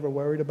 I've never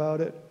worried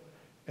about it.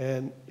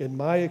 And in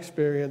my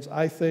experience,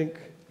 I think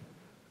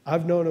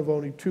I've known of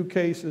only 2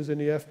 cases in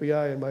the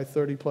FBI in my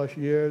 30-plus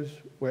years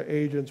where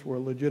agents were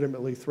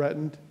legitimately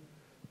threatened.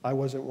 I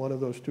wasn't one of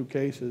those 2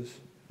 cases.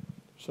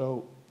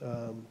 So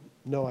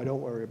no, I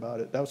don't worry about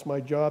it. That's my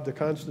job. The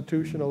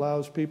Constitution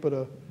allows people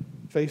to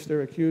face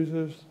their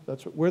accusers.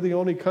 We're the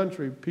only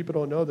country, people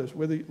don't know this,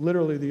 we're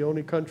literally the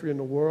only country in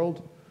the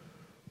world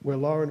where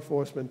law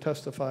enforcement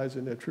testifies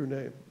in their true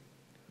name.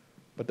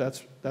 But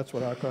that's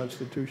what our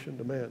Constitution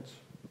demands.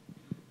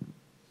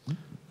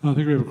 I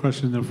think we have a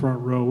question in the front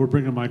row. We'll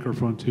bring a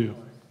microphone to you.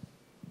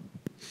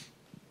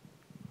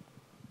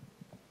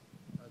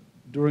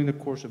 During the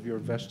course of your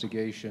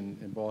investigation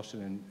in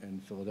Boston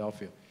and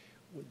Philadelphia,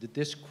 did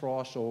this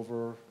cross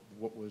over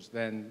what was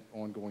then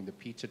ongoing, the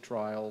pizza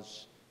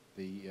trials,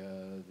 the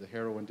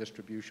heroin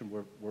distribution?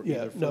 Were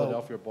either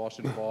Philadelphia or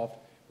Boston involved?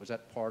 Was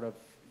that part of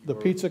the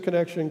Pizza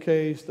Connection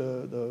case,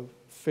 the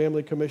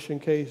Family Commission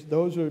case?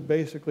 Those are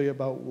basically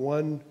about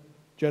one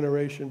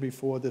generation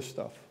before this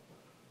stuff.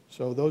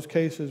 So those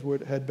cases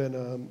had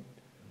been,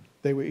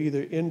 they were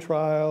either in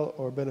trial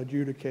or been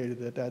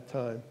adjudicated at that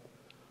time.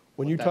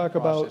 When you talk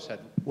about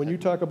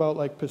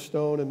like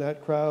Pistone and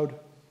that crowd,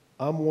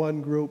 I'm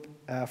one group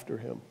after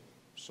him.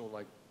 So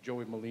like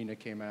Joey Molina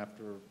came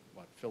after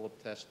what,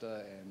 Philip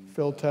Testa and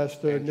Phil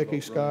Testa, Angelo Nicky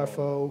Bruno.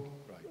 Scarfo,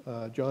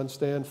 Right. John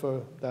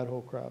Stanford, that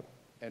whole crowd.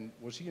 And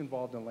was he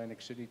involved in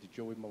Atlantic City? Did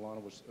Joey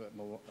Molino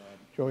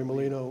Joey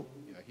Molino.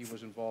 Yeah, he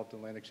was involved in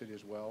Atlantic City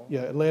as well?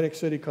 Yeah, Atlantic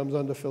City comes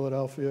under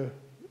Philadelphia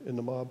in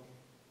the mob.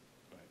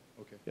 Right,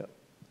 okay. Yeah.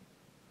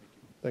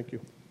 Thank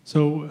you.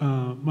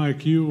 So,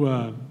 Mike, you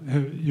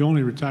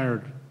only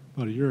retired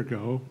about a year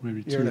ago,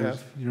 maybe Year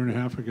and a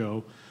half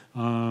ago.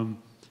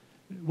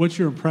 What's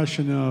your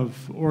impression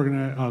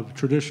of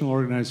traditional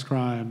organized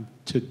crime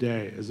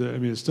today?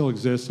 It still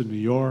exists in New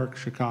York,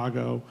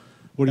 Chicago.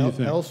 What do you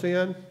think?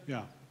 LCN?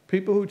 Yeah.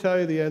 People who tell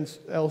you the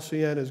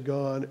LCN is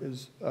gone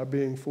are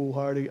being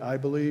foolhardy, I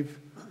believe.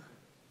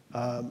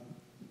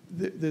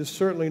 There's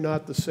certainly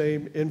not the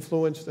same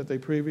influence that they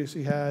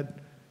previously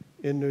had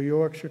in New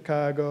York,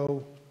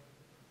 Chicago.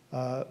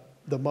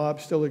 The mob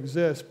still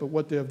exists, but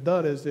what they've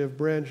done is they've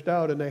branched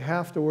out and they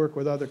have to work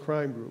with other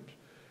crime groups.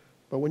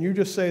 But when you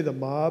just say the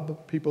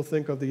mob, people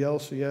think of the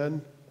LCN.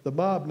 The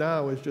mob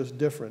now is just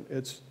different.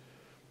 It's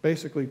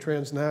basically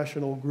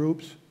transnational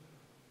groups.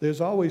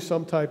 There's always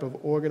some type of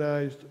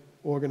organized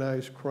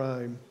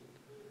crime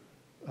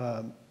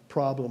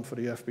problem for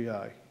the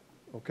FBI,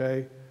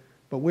 okay?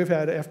 But we've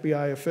had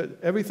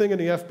everything in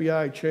the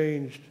FBI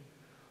changed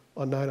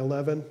on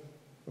 9/11,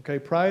 okay?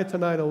 Prior to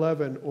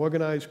 9/11,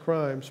 organized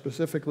crime,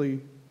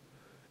 specifically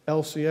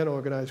LCN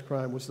organized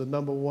crime, was the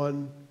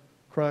 #1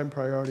 crime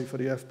priority for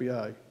the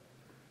FBI.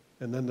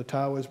 And then the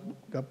towers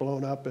got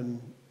blown up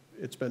and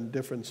it's been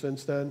different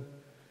since then.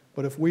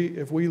 But if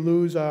we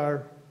lose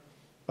our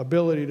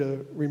ability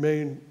to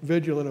remain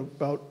vigilant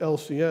about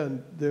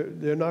LCN,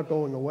 they're not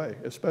going away,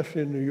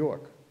 especially in New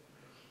York,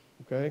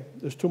 okay?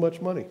 There's too much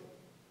money.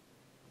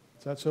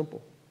 It's that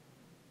simple.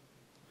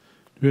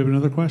 Do we have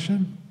another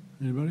question?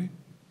 Anybody?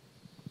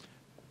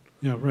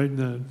 Yeah, right in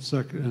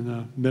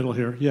the middle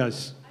here.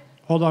 Yes.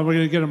 Hold on, we're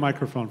going to get a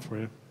microphone for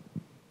you.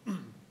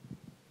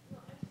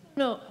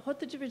 No, what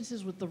the difference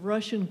is with the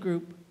Russian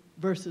group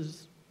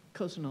versus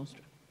Cosa Nostra?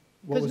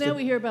 What Because was now the-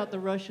 we hear about the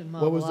Russian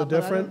mob. What was a the lot, but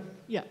I difference? don't-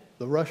 Yeah.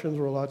 The Russians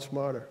were a lot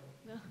smarter.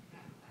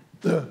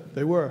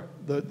 They were.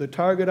 The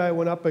target I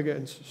went up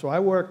against, so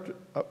I worked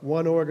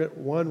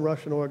one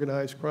Russian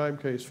organized crime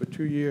case for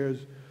 2 years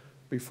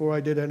before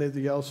I did any of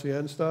the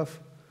LCN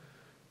stuff.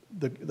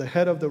 The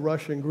head of the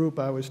Russian group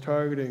I was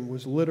targeting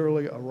was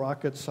literally a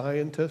rocket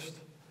scientist.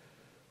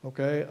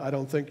 Okay? I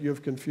don't think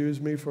you've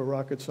confused me for a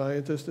rocket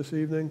scientist this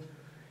evening.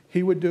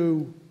 He would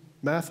do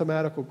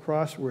mathematical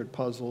crossword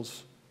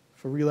puzzles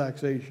for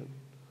relaxation.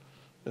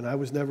 And I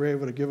was never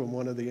able to give him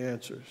one of the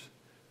answers.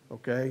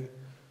 Okay?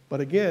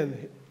 But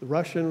again, the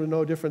Russian were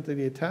no different than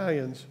the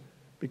Italians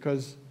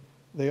because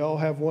they all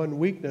have one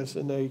weakness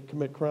and they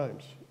commit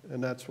crimes.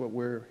 And that's what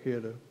we're here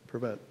to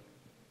prevent.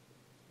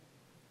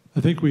 I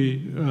think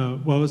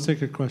well, let's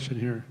take a question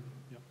here.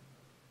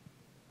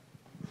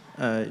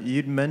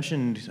 You'd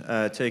mentioned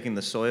taking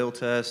the soil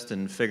test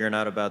and figuring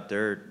out about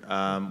dirt.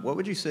 What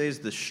would you say is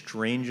the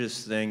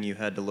strangest thing you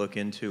had to look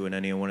into in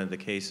any one of the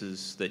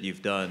cases that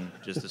you've done,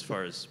 just as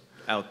far as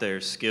out there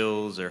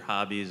skills or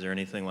hobbies or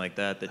anything like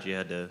that that you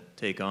had to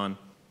take on?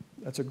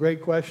 That's a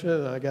great question,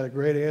 and I got a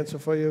great answer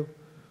for you.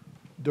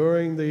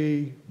 During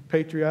the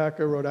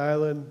Patriarca, Rhode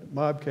Island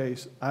mob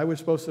case, I was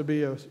supposed to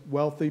be a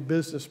wealthy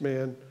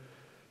businessman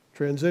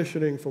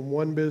transitioning from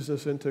one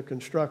business into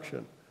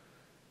construction.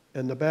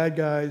 And the bad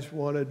guys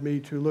wanted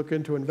me to look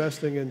into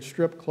investing in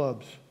strip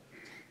clubs,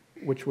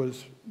 which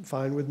was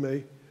fine with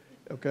me,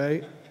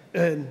 okay?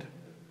 And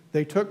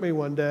they took me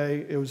one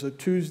day, it was a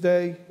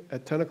Tuesday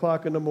at 10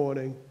 o'clock in the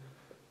morning.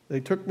 They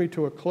took me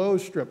to a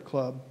closed strip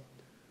club,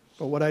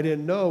 but what I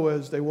didn't know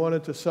is they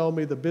wanted to sell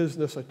me the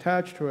business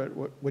attached to it,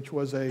 which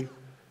was a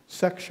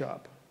sex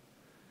shop.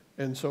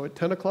 And so at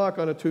 10 o'clock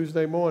on a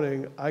Tuesday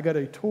morning, I got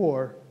a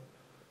tour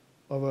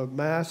of a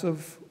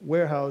massive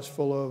warehouse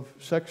full of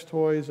sex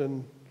toys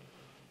and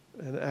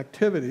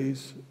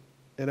activities.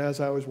 And as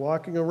I was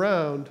walking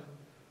around,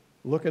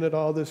 looking at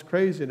all this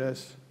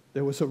craziness,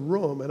 there was a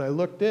room, and I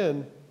looked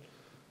in,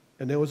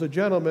 and there was a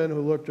gentleman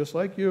who looked just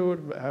like you,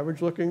 an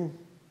average-looking,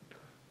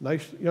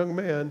 nice young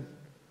man,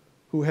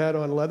 who had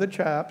on leather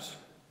chaps,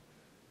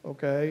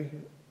 okay,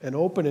 an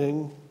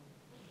opening,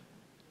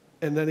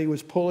 and then he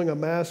was pulling a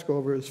mask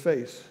over his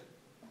face.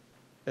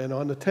 And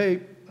on the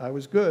tape, I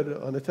was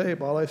good. On the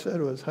tape, all I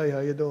said was, "Hey, how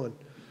you doing?"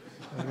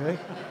 Okay?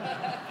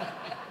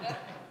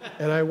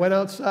 And I went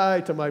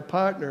outside to my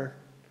partner.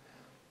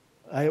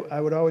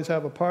 I would always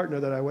have a partner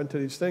that I went to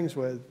these things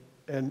with,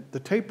 and the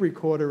tape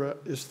recorder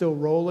is still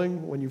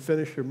rolling when you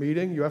finish your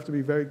meeting. You have to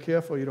be very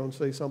careful you don't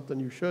say something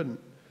you shouldn't.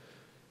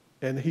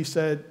 And he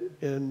said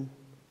in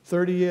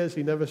 30 years,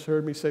 he never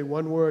heard me say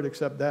one word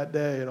except that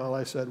day, and all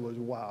I said was,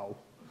 "Wow."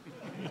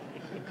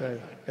 Okay?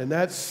 And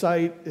that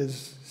sight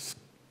is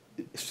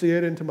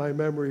seared into my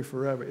memory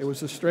forever. It was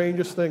the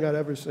strangest thing I'd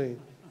ever seen.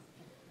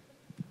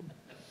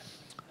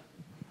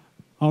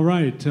 All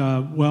right.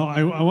 Well,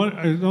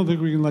 I don't think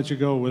we can let you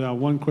go without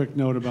one quick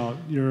note about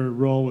your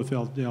role with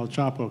the El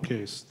Chapo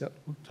case. Yep.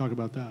 We'll talk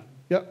about that.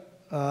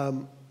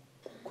 Yep.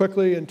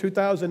 Quickly, in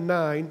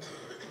 2009,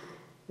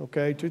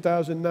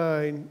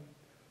 2009,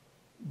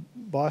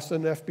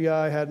 Boston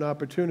FBI had an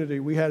opportunity.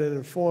 We had an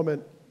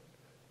informant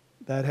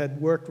that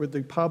had worked with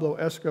the Pablo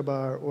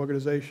Escobar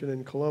organization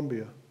in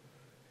Colombia.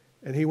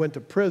 And he went to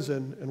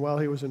prison, and while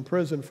he was in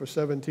prison for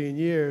 17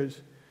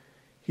 years,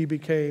 he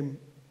became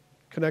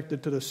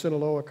connected to the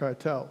Sinaloa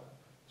cartel.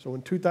 So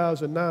in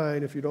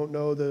 2009, if you don't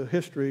know the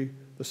history,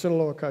 the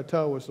Sinaloa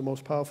cartel was the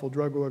most powerful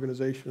drug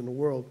organization in the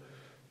world.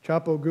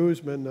 Chapo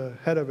Guzman, the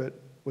head of it,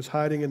 was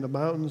hiding in the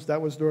mountains.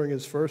 That was during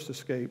his first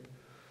escape.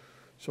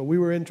 So we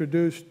were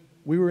introduced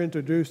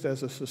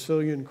as a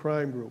Sicilian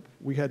crime group.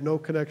 We had no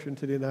connection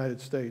to the United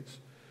States.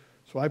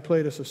 So I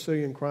played a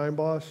Sicilian crime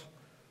boss,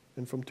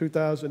 and from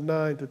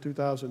 2009 to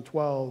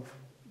 2012,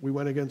 we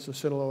went against the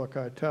Sinaloa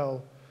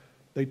cartel.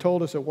 They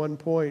told us at one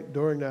point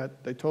during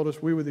that, they told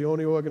us we were the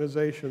only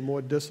organization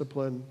more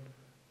disciplined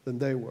than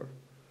they were.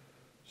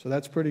 So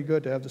that's pretty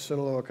good to have the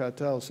Sinaloa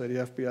cartel say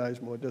the FBI is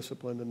more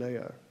disciplined than they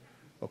are.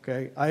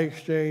 Okay? I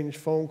exchanged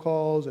phone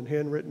calls and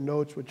handwritten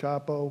notes with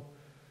Chapo,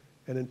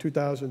 and in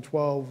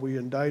 2012, we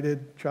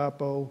indicted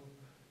Chapo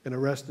and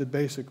arrested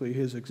basically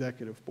his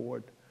executive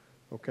board.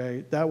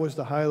 Okay? That was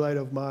the highlight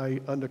of my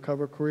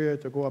undercover career,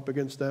 to go up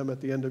against them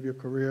at the end of your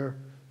career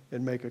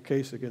and make a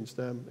case against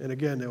them. And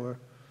again, there were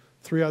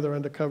 3 other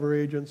undercover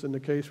agents in the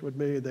case with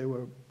me. They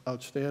were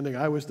outstanding.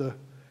 I was the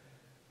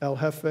El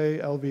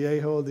Jefe, El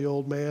Viejo, the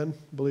old man,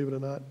 believe it or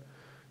not,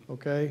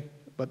 okay?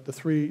 But the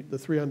three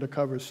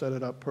undercovers set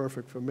it up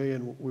perfect for me,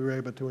 and we were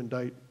able to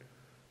indict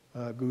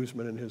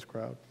Guzman and his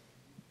crowd.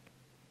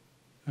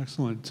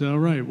 Excellent. All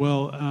right.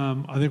 Well,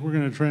 I think we're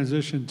going to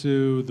transition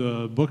to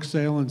the book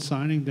sale and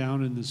signing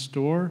down in the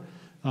store.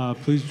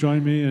 Please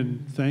join me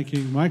in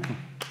thanking Michael.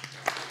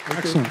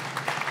 Excellent.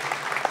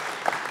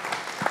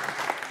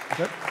 Is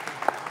that-